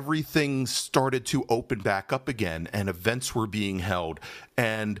 as everything started to open back up again and events were being held,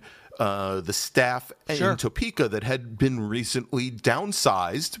 and the staff in Topeka that had been recently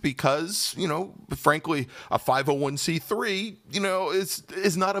downsized because, frankly, a 501c3,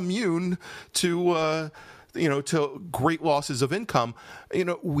 is not immune to to great losses of income.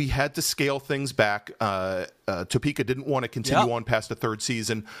 We had to scale things back. Topeka didn't want to continue on past the 3rd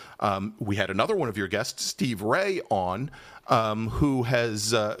season. We had another one of your guests, Steve Ray, on, who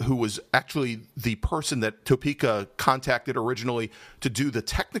was actually the person that Topeka contacted originally to do the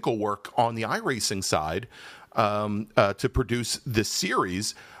technical work on the iRacing side, to produce this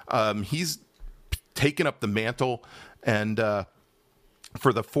series. He's taken up the mantle, and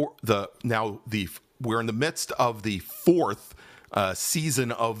we're in the midst of the 4th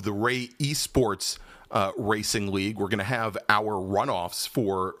season of the Ray Esports Racing League. We're going to have our runoffs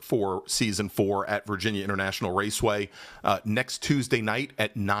for season 4 at Virginia International Raceway next Tuesday night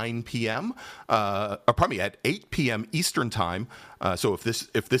at 9 p.m. At 8 p.m. Eastern time. So if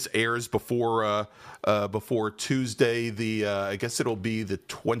this airs before Tuesday, I guess it'll be the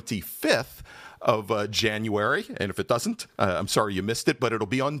 25th. January. And if it doesn't, I'm sorry you missed it, but it'll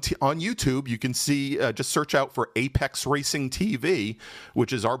be on YouTube. You can see, just search out for Apex Racing TV,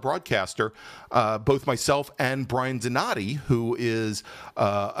 which is our broadcaster. Both myself and Brian Donati, who is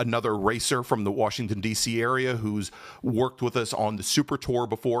another racer from the Washington, D.C. area, who's worked with us on the Super Tour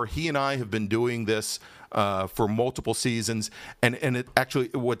before. He and I have been doing this for multiple seasons, and it actually,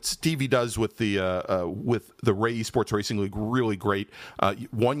 what Stevie does with the Ray Sports Racing League, really great.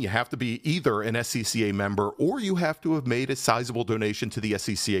 One, you have to be either an SCCA member or you have to have made a sizable donation to the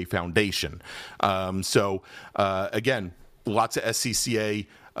SCCA Foundation. Again, lots of SCCA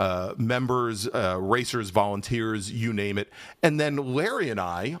members, racers, volunteers, you name it. And then Larry and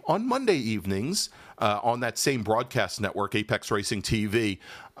I, on Monday evenings, on that same broadcast network, Apex Racing TV,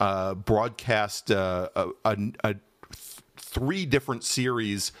 broadcast 3 different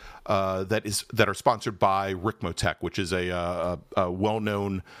series that are sponsored by Ricmotech, which is a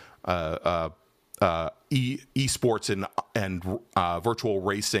well-known esports and virtual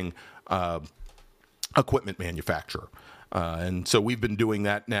racing equipment manufacturer. And so we've been doing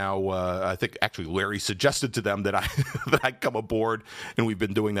that now. I think actually Larry suggested to them that I come aboard, and we've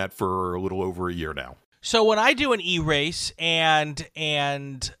been doing that for a little over a year now. So when I do an e-race and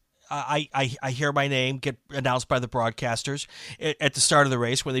I hear my name get announced by the broadcasters at the start of the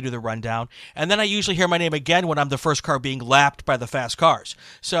race when they do the rundown, and then I usually hear my name again when I'm the first car being lapped by the fast cars.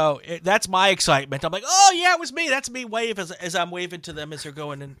 So that's my excitement. I'm like, oh yeah, it was me. That's me. Wave as I'm waving to them as they're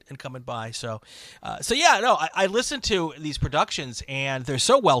going and coming by. So yeah, no, I listen to these productions and they're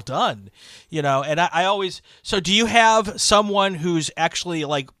so well done, and I always. So do you have someone who's actually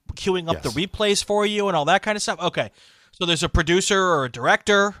like queuing up the replays for you and all that kind of stuff? Okay, so there's a producer or a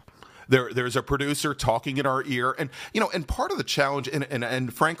director. There's a producer talking in our ear, and and part of the challenge,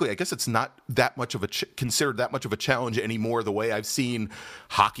 and frankly, I guess it's not that much of considered that much of a challenge anymore. The way I've seen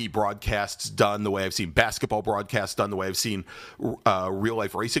hockey broadcasts done, the way I've seen basketball broadcasts done, the way I've seen real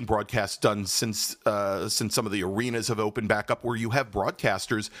life racing broadcasts done since some of the arenas have opened back up, where you have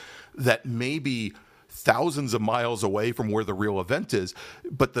broadcasters that may be thousands of miles away from where the real event is.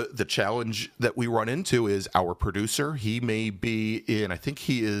 But the challenge that we run into is our producer. He may be I think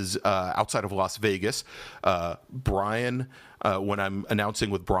he is outside of Las Vegas. Brian, when I'm announcing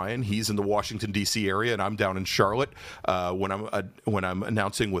with Brian, he's in the Washington, D.C. area, and I'm down in Charlotte. When I'm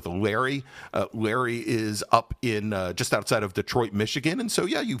announcing with Larry, Larry is up in just outside of Detroit, Michigan. And so,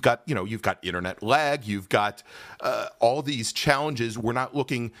 yeah, you've got internet lag. You've got all these challenges. We're not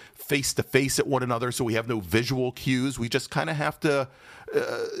looking face to face at one another, so we have no visual cues. We just kind of have to,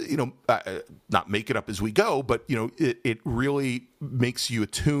 not make it up as we go, but it really makes you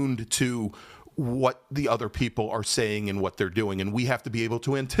attuned to what the other people are saying and what they're doing, and we have to be able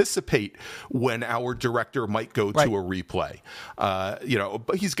to anticipate when our director might go to a replay.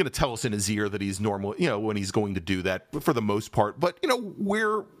 But he's going to tell us in his ear that he's normal, when he's going to do that for the most part. But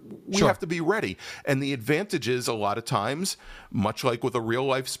we have to be ready, and the advantage is a lot of times, much like with a real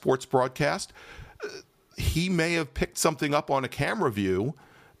life sports broadcast, he may have picked something up on a camera view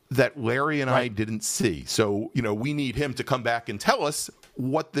that Larry and I didn't see. So, we need him to come back and tell us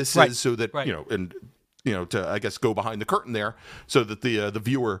what this is, so that, to, I guess, go behind the curtain there, so that the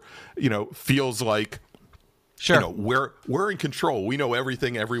viewer, feels like, we're in control. We know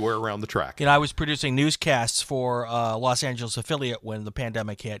everything everywhere around the track. I was producing newscasts for Los Angeles affiliate when the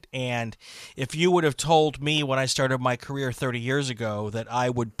pandemic hit, and if you would have told me when I started my career 30 years ago that I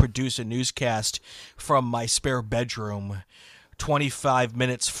would produce a newscast from my spare bedroom 25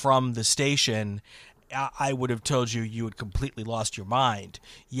 minutes from the station, I would have told you had completely lost your mind.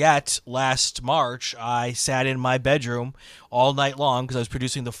 Yet, last March, I sat in my bedroom all night long because I was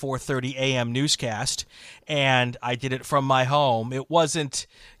producing the 4:30 a.m. newscast, and I did it from my home. There were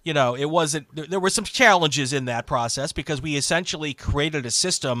some challenges in that process because we essentially created a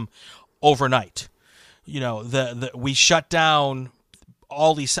system overnight. We shut down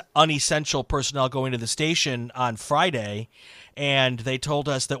all these unessential personnel going to the station on Friday, and they told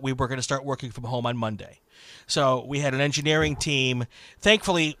us that we were going to start working from home on Monday. So we had an engineering team.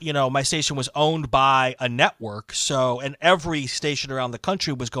 Thankfully, my station was owned by a network, and every station around the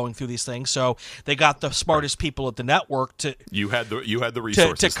country was going through these things. So they got the smartest people at the network to you had the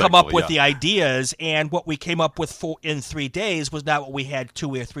resources to come up with the ideas. And what we came up with in 3 days was not what we had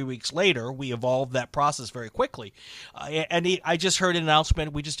 2 or 3 weeks later. We evolved that process very quickly. I just heard an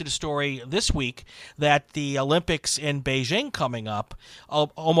announcement. We just did a story this week that the Olympics in Beijing coming up,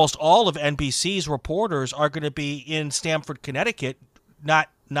 almost all of NBC's reporters are going to be in Stamford, Connecticut, not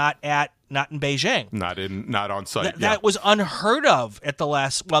not in Beijing. Not on site. That was unheard of at the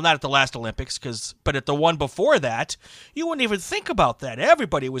last. Well, not at the last Olympics, but at the one before that, you wouldn't even think about that.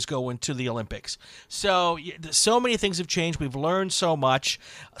 Everybody was going to the Olympics. So many things have changed. We've learned so much.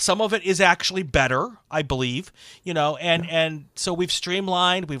 Some of it is actually better, I believe. And so we've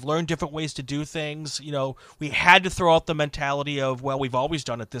streamlined. We've learned different ways to do things. We had to throw out the mentality of, well, we've always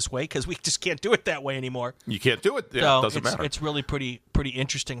done it this way, because we just can't do it that way anymore. You can't do it. Yeah, so it doesn't matter. It's really pretty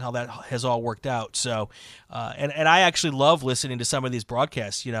interesting how that has all worked out. So, and I actually love listening to some of these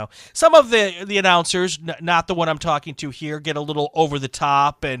broadcasts. Some of the announcers, not the one I'm talking to here, get a little over the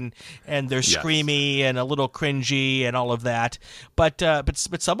top and they're screamy and a little cringy and all of that. But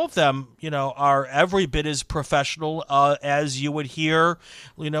some of them, are every bit as professional as you would hear,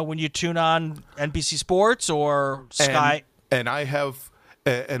 when you tune on NBC Sports or Sky. And I have.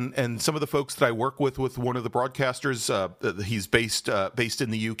 And some of the folks that I work with one of the broadcasters, he's based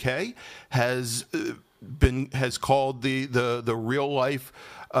in the UK, has called the real life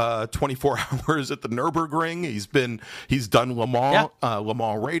 24 hours at the Nürburgring. He's done Le Mans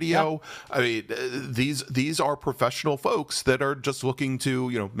radio. Yeah. I mean, these are professional folks that are just looking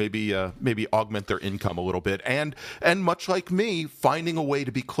to maybe augment their income a little bit, and much like me, finding a way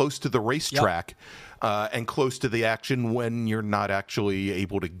to be close to the racetrack. And close to the action when you're not actually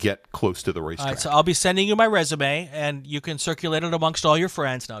able to get close to the racetrack. All right, so I'll be sending you my resume, and you can circulate it amongst all your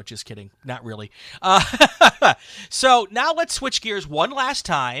friends. No, just kidding. Not really. So now let's switch gears one last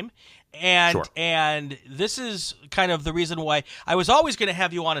time. And this is kind of the reason why I was always going to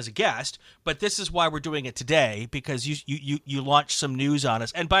have you on as a guest, but this is why we're doing it today, because you launched some news on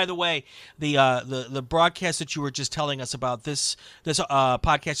us. And by the way, the broadcast that you were just telling us about, this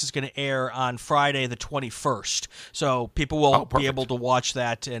podcast is going to air on Friday the 21st, so people will be able to watch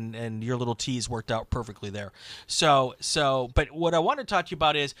that, and your little tease worked out perfectly there. But what I want to talk to you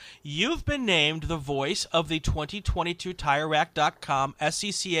about is you've been named the voice of the 2022 TireRack.com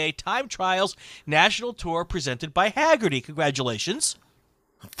SCCA Time Trials National Tour presented by Hagerty. Congratulations.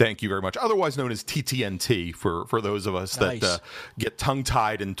 Thank you very much. Otherwise known as TTNT for those of us that get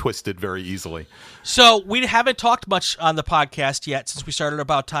tongue-tied and twisted very easily. So we haven't talked much on the podcast yet since we started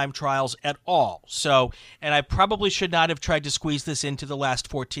about time trials at all. And I probably should not have tried to squeeze this into the last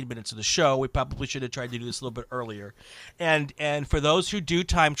 14 minutes of the show. We probably should have tried to do this a little bit earlier. And for those who do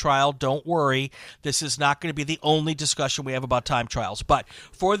time trial, don't worry. This is not going to be the only discussion we have about time trials. But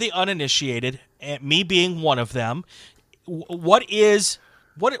for the uninitiated, and me being one of them, what's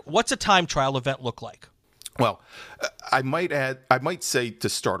a time trial event look like? Well, I might say to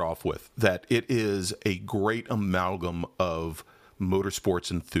start off with that it is a great amalgam of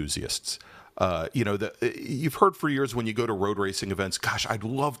motorsports enthusiasts. You've heard for years when you go to road racing events, gosh, I'd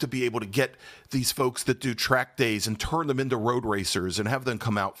love to be able to get these folks that do track days and turn them into road racers and have them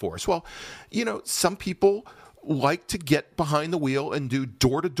come out for us. Well, some people like to get behind the wheel and do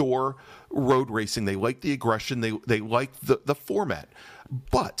door-to-door road racing. They like the aggression. They like the format.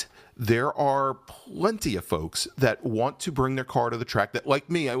 But there are plenty of folks that want to bring their car to the track that, like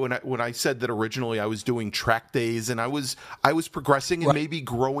me, when I said that originally I was doing track days and I was progressing and maybe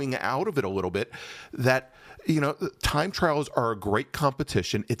growing out of it a little bit, that time trials are a great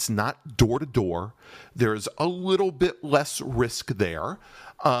competition. It's not door to door. There's a little bit less risk there.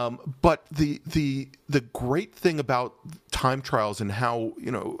 But the great thing about time trials and how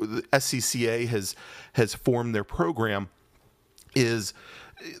the SCCA has formed their program is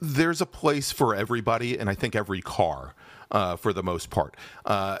there's a place for everybody, and I think every car. For the most part.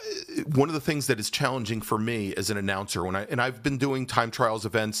 One of the things that is challenging for me as an announcer, I've been doing time trials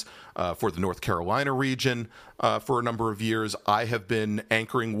events for the North Carolina region for a number of years. I have been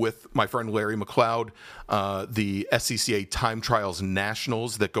anchoring with my friend Larry McLeod the SCCA Time Trials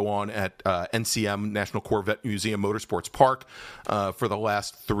Nationals that go on at NCM, National Corvette Museum Motorsports Park, for the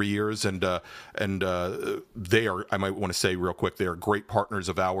last 3 years. And they are, I might want to say real quick, they are great partners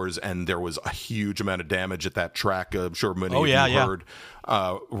of ours, and there was a huge amount of damage at that track. I'm sure many of you heard.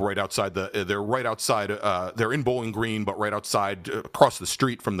 Right outside they're in Bowling Green, but right outside, across the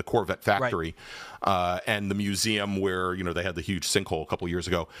street from the Corvette factory, and the museum where they had the huge sinkhole a couple years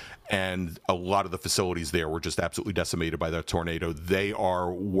ago, and a lot of the facilities there were just absolutely decimated by that tornado. They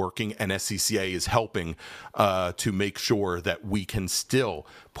are working, and SCCA is helping to make sure that we can still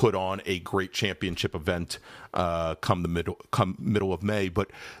put on a great championship event come middle of May. But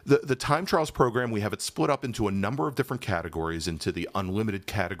the time trials program, we have it split up into a number of different categories, into the unlimited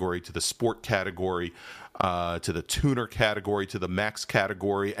category, to the sport category, to the tuner category, to the max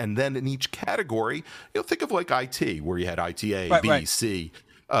category, and then in each category, think of like IT, where you had ITA, B, C.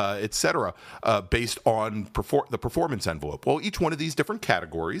 etc., based on the performance envelope. Well, each one of these different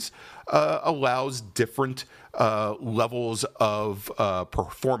categories allows different levels of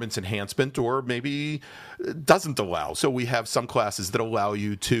performance enhancement, or maybe doesn't allow. So we have some classes that allow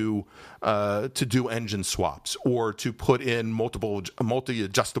you to do engine swaps, or to put in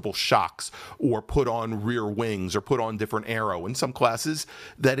multi-adjustable shocks, or put on rear wings, or put on different aero. In some classes,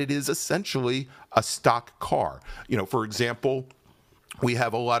 that it is essentially a stock car. For example, we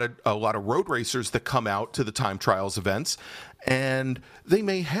have a lot of road racers that come out to the time trials events, and they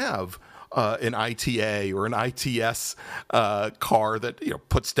may have an ITA or an ITS car that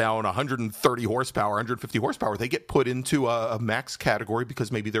puts down 130 horsepower, 150 horsepower. They get put into a max category because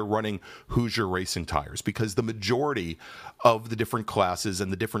maybe they're running Hoosier racing tires, because the majority of the different classes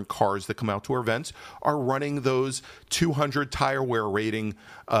and the different cars that come out to our events are running those 200 tire wear rating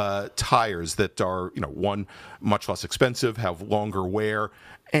tires that are one, much less expensive, have longer wear.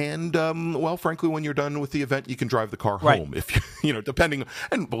 And, well, frankly, when you're done with the event, you can drive the car home. If depending,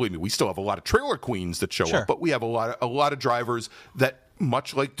 and believe me, we still have a lot of trailer queens that show up, but we have a lot of drivers that,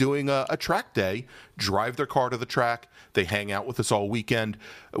 much like doing a track day, drive their car to the track. They hang out with us all weekend.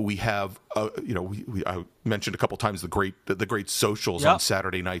 We have, I mentioned a couple times the great socials on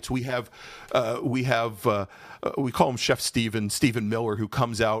Saturday nights. We call him Chef Stephen Miller, who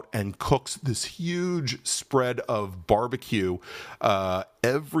comes out and cooks this huge spread of barbecue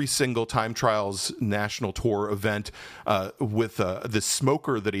every single Time Trials National Tour event. With the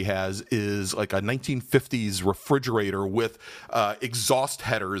smoker that he has is like a 1950s refrigerator with exhaust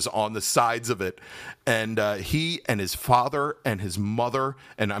headers on the sides of it. And he and his father and his mother,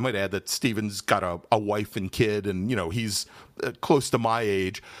 and I might add that Stephen's got a wife and kid, and he's close to my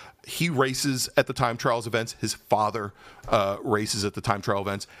age. He races at the time trials events. His father races at the time trial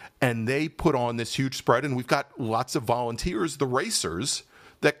events, and they put on this huge spread. And we've got lots of volunteers, the racers,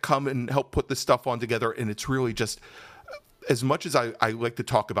 that come and help put this stuff on together. And it's really just, as much as I like to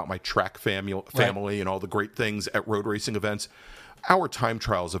talk about my track family and all the great things at road racing events, our time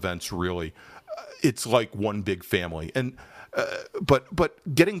trials events really, it's like one big family. And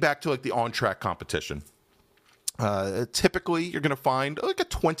but getting back to like the on track competition. Typically, you're going to find like a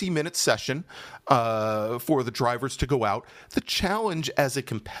 20-minute session for the drivers to go out. The challenge as a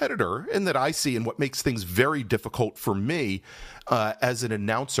competitor, and that I see, and what makes things very difficult for me as an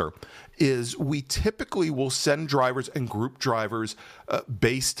announcer, is we typically will send drivers and group drivers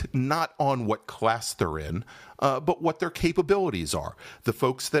based not on what class they're in, but what their capabilities are. The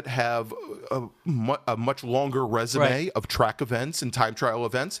folks that have a much longer resume of track events and time trial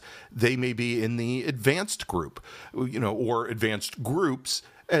events, they may be in the advanced group, or advanced groups.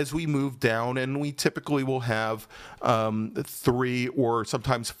 As we move down, and we typically will have 3 or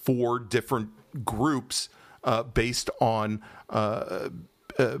sometimes 4 different groups based on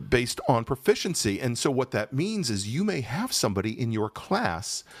proficiency. And so what that means is you may have somebody in your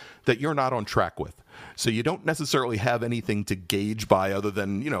class that you're not on track with. So you don't necessarily have anything to gauge by other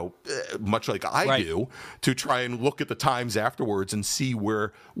than, much like I do, to try and look at the times afterwards and see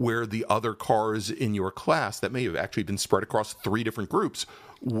where the other cars in your class that may have actually been spread across 3 different groups,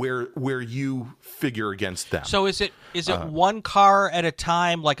 where you figure against them. So is it one car at a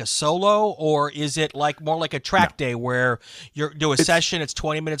time, like a solo, or is it more like a track day where you do a session, it's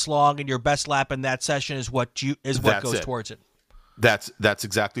 20 minutes long, and your best lap in that session is what goes towards it? That's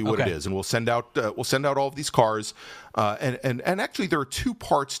exactly what it is, and we'll send out all of these cars, and actually there are 2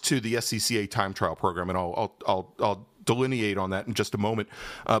 parts to the SCCA time trial program, and I'll delineate on that in just a moment.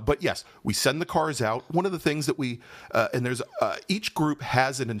 But yes, we send the cars out. One of the things that and there's each group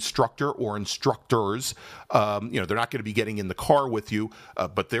has an instructor or instructors. They're not going to be getting in the car with you,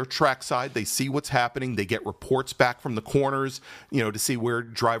 but they're trackside. They see what's happening. They get reports back from the corners, to see where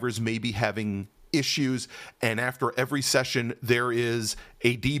drivers may be having issues, and after every session there is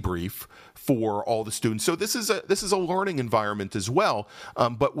a debrief for all the students. So this is a learning environment as well.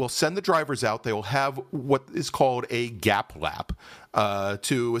 But we'll send the drivers out. They will have what is called a gap lap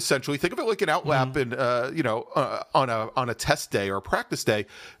to essentially think of it like an out lap in on a test day or a practice day.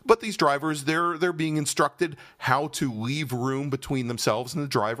 But these drivers, they're being instructed how to leave room between themselves and the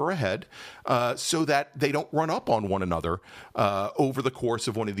driver ahead, so that they don't run up on one another over the course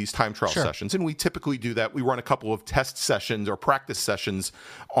of one of these time trial sessions. And we typically do that. We run a couple of test sessions or practice sessions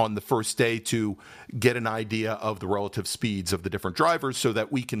on the first day to get an idea of the relative speeds of the different drivers, so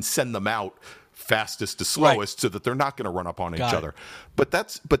that we can send them out fastest to slowest, so that they're not going to run up on each other. But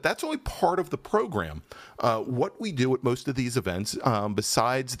that's only part of the program. What we do at most of these events,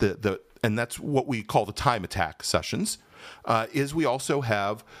 besides and that's what we call the time attack sessions, is we also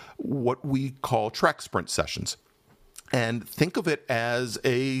have what we call track sprint sessions. and think of it as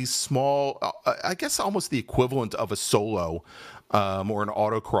a small, I guess almost the equivalent of a solo or an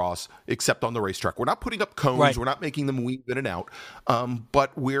autocross, except on the racetrack. We're not putting up cones. Right. We're not making them weave in and out.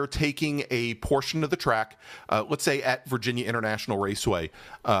 But we're taking a portion of the track, let's say at Virginia International Raceway,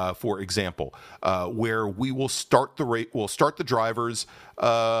 for example, where we will start we'll start the drivers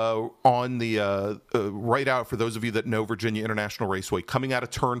on the right out. For those of you that know Virginia International Raceway, coming out of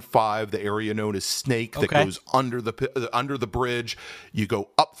Turn 5, the area known as Snake that goes under the bridge. You go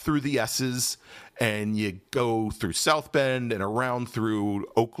up through the S's, and you go through South Bend and around through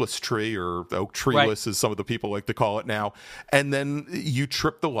Oakless Tree, or Oak Treeless, as some of the people like to call it now. And then you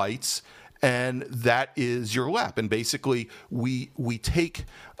trip the lights, and that is your lap. And basically, we take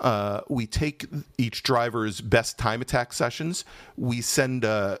each driver's best time attack sessions. We send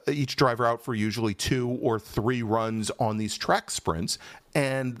each driver out for usually 2 or 3 runs on these track sprints,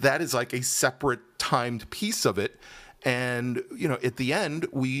 and that is like a separate timed piece of it. And, at the end,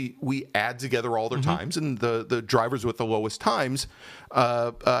 we add together all their times, and the drivers with the lowest times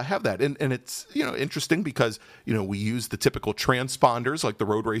have that. And it's, interesting because, we use the typical transponders like the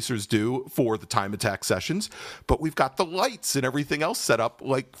road racers do for the time attack sessions, but we've got the lights and everything else set up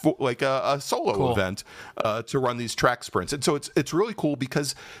like a solo event to run these track sprints. And so it's really cool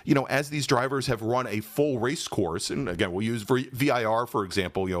because, as these drivers have run a full race course, and again, we'll use VIR, for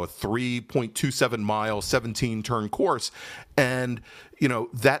example, a 3.27 mile, 17 turn course. And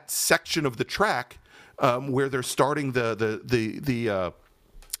that section of the track where they're starting the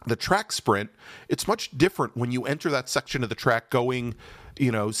track sprint, it's much different when you enter that section of the track going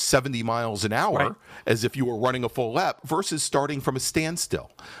 70 miles an hour, as if you were running a full lap, versus starting from a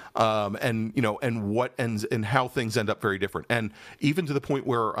standstill. And what ends and how things end up very different. And even to the point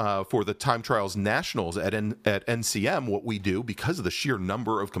where for the time trials nationals at NCM, what we do, because of the sheer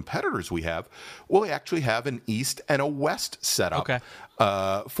number of competitors we have, we'll actually have an east and a west setup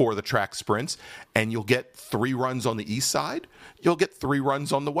for the track sprints. And you'll get 3 runs on the east side. You'll get 3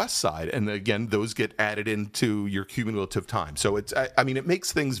 runs on the west side. And again, those get added into your cumulative time. So it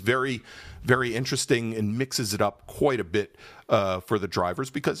makes things very, very interesting and mixes it up quite a bit for the drivers,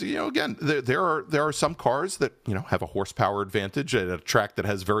 because again, there are some cars that have a horsepower advantage at a track that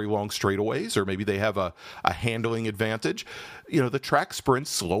has very long straightaways, or maybe they have a handling advantage. The track sprints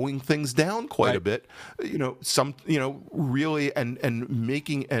slowing things down quite a bit. Really and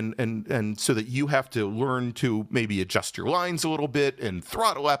making and so that you have to learn to maybe adjust your lines a little bit and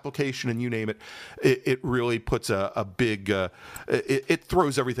throttle application and you name it. It really puts a big it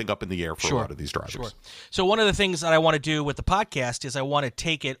throws everything up in the air for a lot of these drivers. Sure. So one of the things that I want to do with the podcast is I want to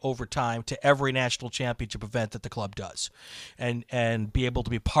take it over time to every national championship event that the club does, and be able to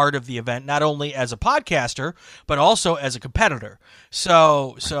be part of the event, not only as a podcaster but also as a competitor.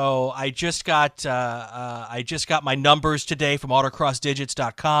 So I just got my numbers today from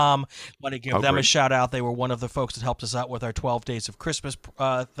autocrossdigits.com. Want to give them a shout out. They were one of the folks that helped us out with our 12 Days of Christmas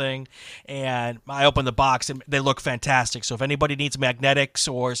thing, and I opened the box and they look fantastic. So if anybody needs magnetics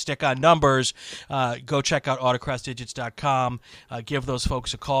or stick-on numbers, go check out autocrossdigits.com. Give those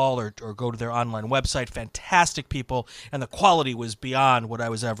folks a call or go to their online website. Fantastic people, and the quality was beyond what I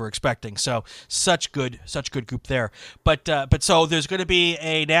was ever expecting. So such good group there. But so there's going to be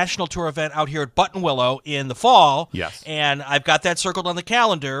a national tour event out here at Buttonwillow in the fall. Yes. And I've got that circled on the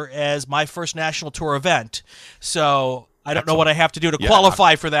calendar as my first national tour event. So I don't know what I have to do to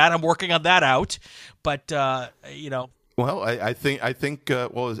qualify for that. I'm working on that out. But Well, I think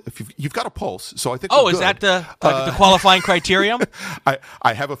if you've got a pulse, so I think. Oh, is that the qualifying criterion?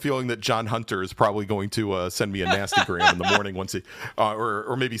 I have a feeling that John Hunter is probably going to send me a nasty gram in the morning once he,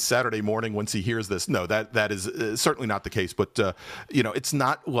 or maybe Saturday morning once he hears this. No, that is certainly not the case. But it's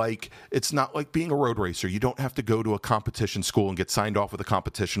not like being a road racer. You don't have to go to a competition school and get signed off with a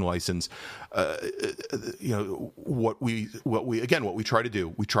competition license. What we try to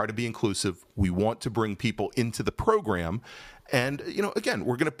do, we try to be inclusive. We want to bring people into the program. And, again,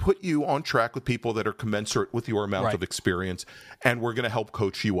 we're going to put you on track with people that are commensurate with your amount of experience, and we're going to help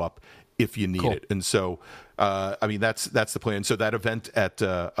coach you up if you need it. And so, that's the plan. So that event at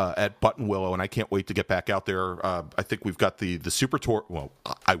Buttonwillow, and I can't wait to get back out there. I think we've got the Super Tour. Well,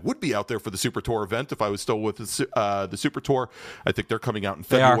 I would be out there for the Super Tour event if I was still with the Super Tour. I think they're coming out in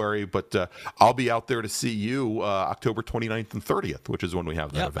February, but I'll be out there to see you October 29th and 30th, which is when we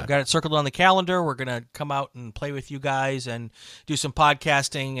have that event. I've got it circled on the calendar. We're going to come out and play with you guys and do some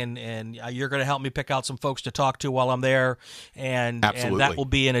podcasting, and you're going to help me pick out some folks to talk to while I'm there, and that will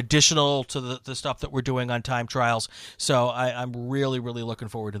be an additional to the stuff that we're doing on time trials. So I'm really, really looking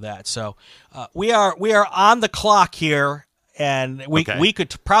forward to that. So we are on the clock here and we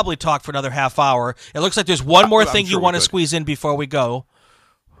could probably talk for another half hour. It looks like there's one more thing you want to squeeze in before we go.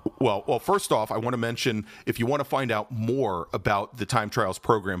 Well, first off, I want to mention, if you want to find out more about the Time Trials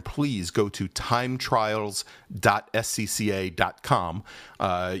program, please go to timetrials.scca.com.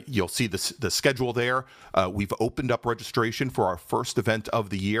 You'll see the schedule there. We've opened up registration for our first event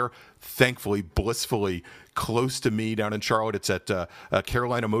of the year. Thankfully, blissfully, close to me down in Charlotte. It's at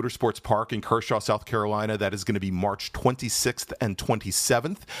Carolina Motorsports Park in Kershaw, South Carolina. That is going to be March 26th and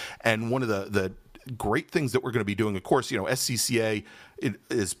 27th. And one of the great things that we're going to be doing, of course, SCCA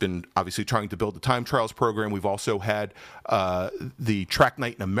has been obviously trying to build the Time Trials program. We've also had the Track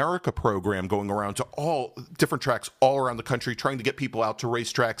Night in America program going around to all different tracks all around the country, trying to get people out to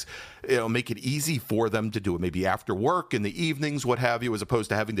racetracks, make it easy for them to do it, maybe after work, in the evenings, what have you, as opposed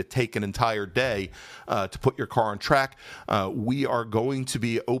to having to take an entire day to put your car on track. We are going to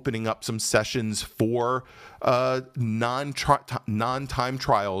be opening up some sessions for non-Time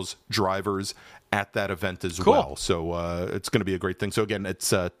Trials drivers at that event as well. So it's going to be a great thing. So again,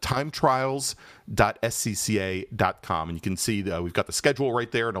 it's timetrials.scca.com, and you can see we've got the schedule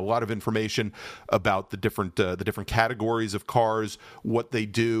right there and a lot of information about the different categories of cars, what they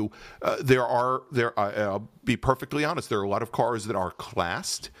do. I'll be perfectly honest, there are a lot of cars that are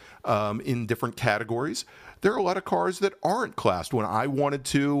classed in different categories. There are a lot of cars that aren't classed. When I wanted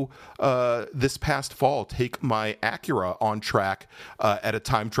to, this past fall, take my Acura on track at a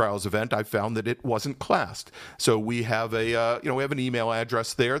Time Trials event, I found that it wasn't classed. So we have we have an email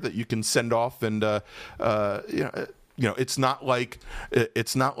address there that you can send off, and it's not like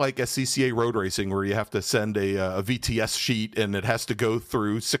SCCA road racing where you have to send a VTS sheet and it has to go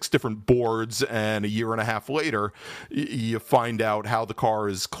through 6 different boards, and a year and a half later you find out how the car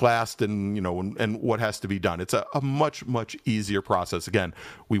is classed and what has to be done. It's a much easier process. Again,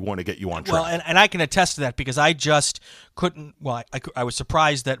 we want to get you on track. Well, and I can attest to that because I just couldn't. Well, I was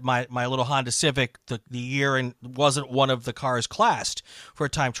surprised that my little Honda Civic the year and wasn't one of the cars classed for a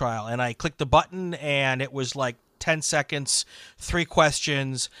time trial, and I clicked the button and it was like 10 seconds, 3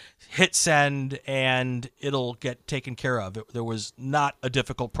 questions, hit send, and it'll get taken care of. There was not a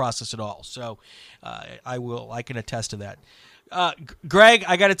difficult process at all. So I can attest to that. Gregg,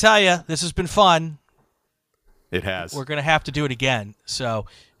 I got to tell you, this has been fun. It has. We're going to have to do it again. So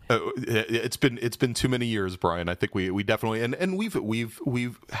it's been too many years, Brian. I think we definitely and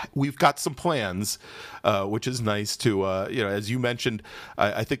we've got some plans, which is nice to as you mentioned.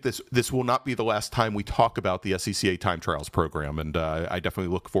 I think this will not be the last time we talk about the SCCA Time Trials program, and I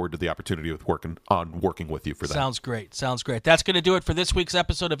definitely look forward to the opportunity of working with you for that. Sounds great. That's going to do it for this week's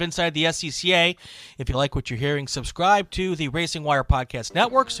episode of Inside the SCCA. If you like what you're hearing, subscribe to the Racing Wire Podcast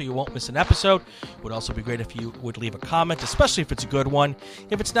Network so you won't miss an episode. It would also be great if you would leave a comment, especially if it's a good one.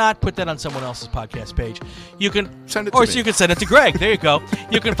 If it's not, put that on someone else's podcast page. You can send it to me. So you can send it to Gregg. There you go.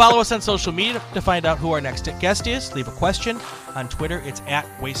 You can follow us on social media to find out who our next guest is. Leave a question on Twitter. It's at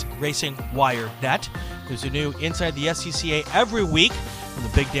RacingWireNet. There's a new Inside the SCCA every week from the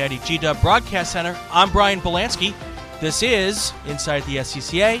Big Daddy G-Dub Broadcast Center. I'm Brian Belansky. This is Inside the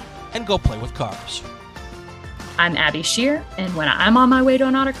SCCA, and go play with cars. I'm Abby Shear, and when I'm on my way to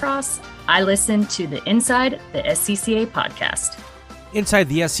an autocross, I listen to the Inside the SCCA podcast. Inside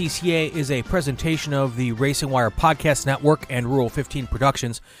the SCCA is a presentation of the Racing Wire Podcast Network and Rural 15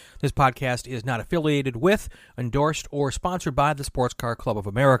 Productions. This podcast is not affiliated with, endorsed, or sponsored by the Sports Car Club of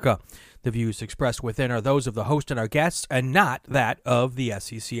America. The views expressed within are those of the host and our guests, and not that of the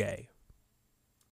SCCA.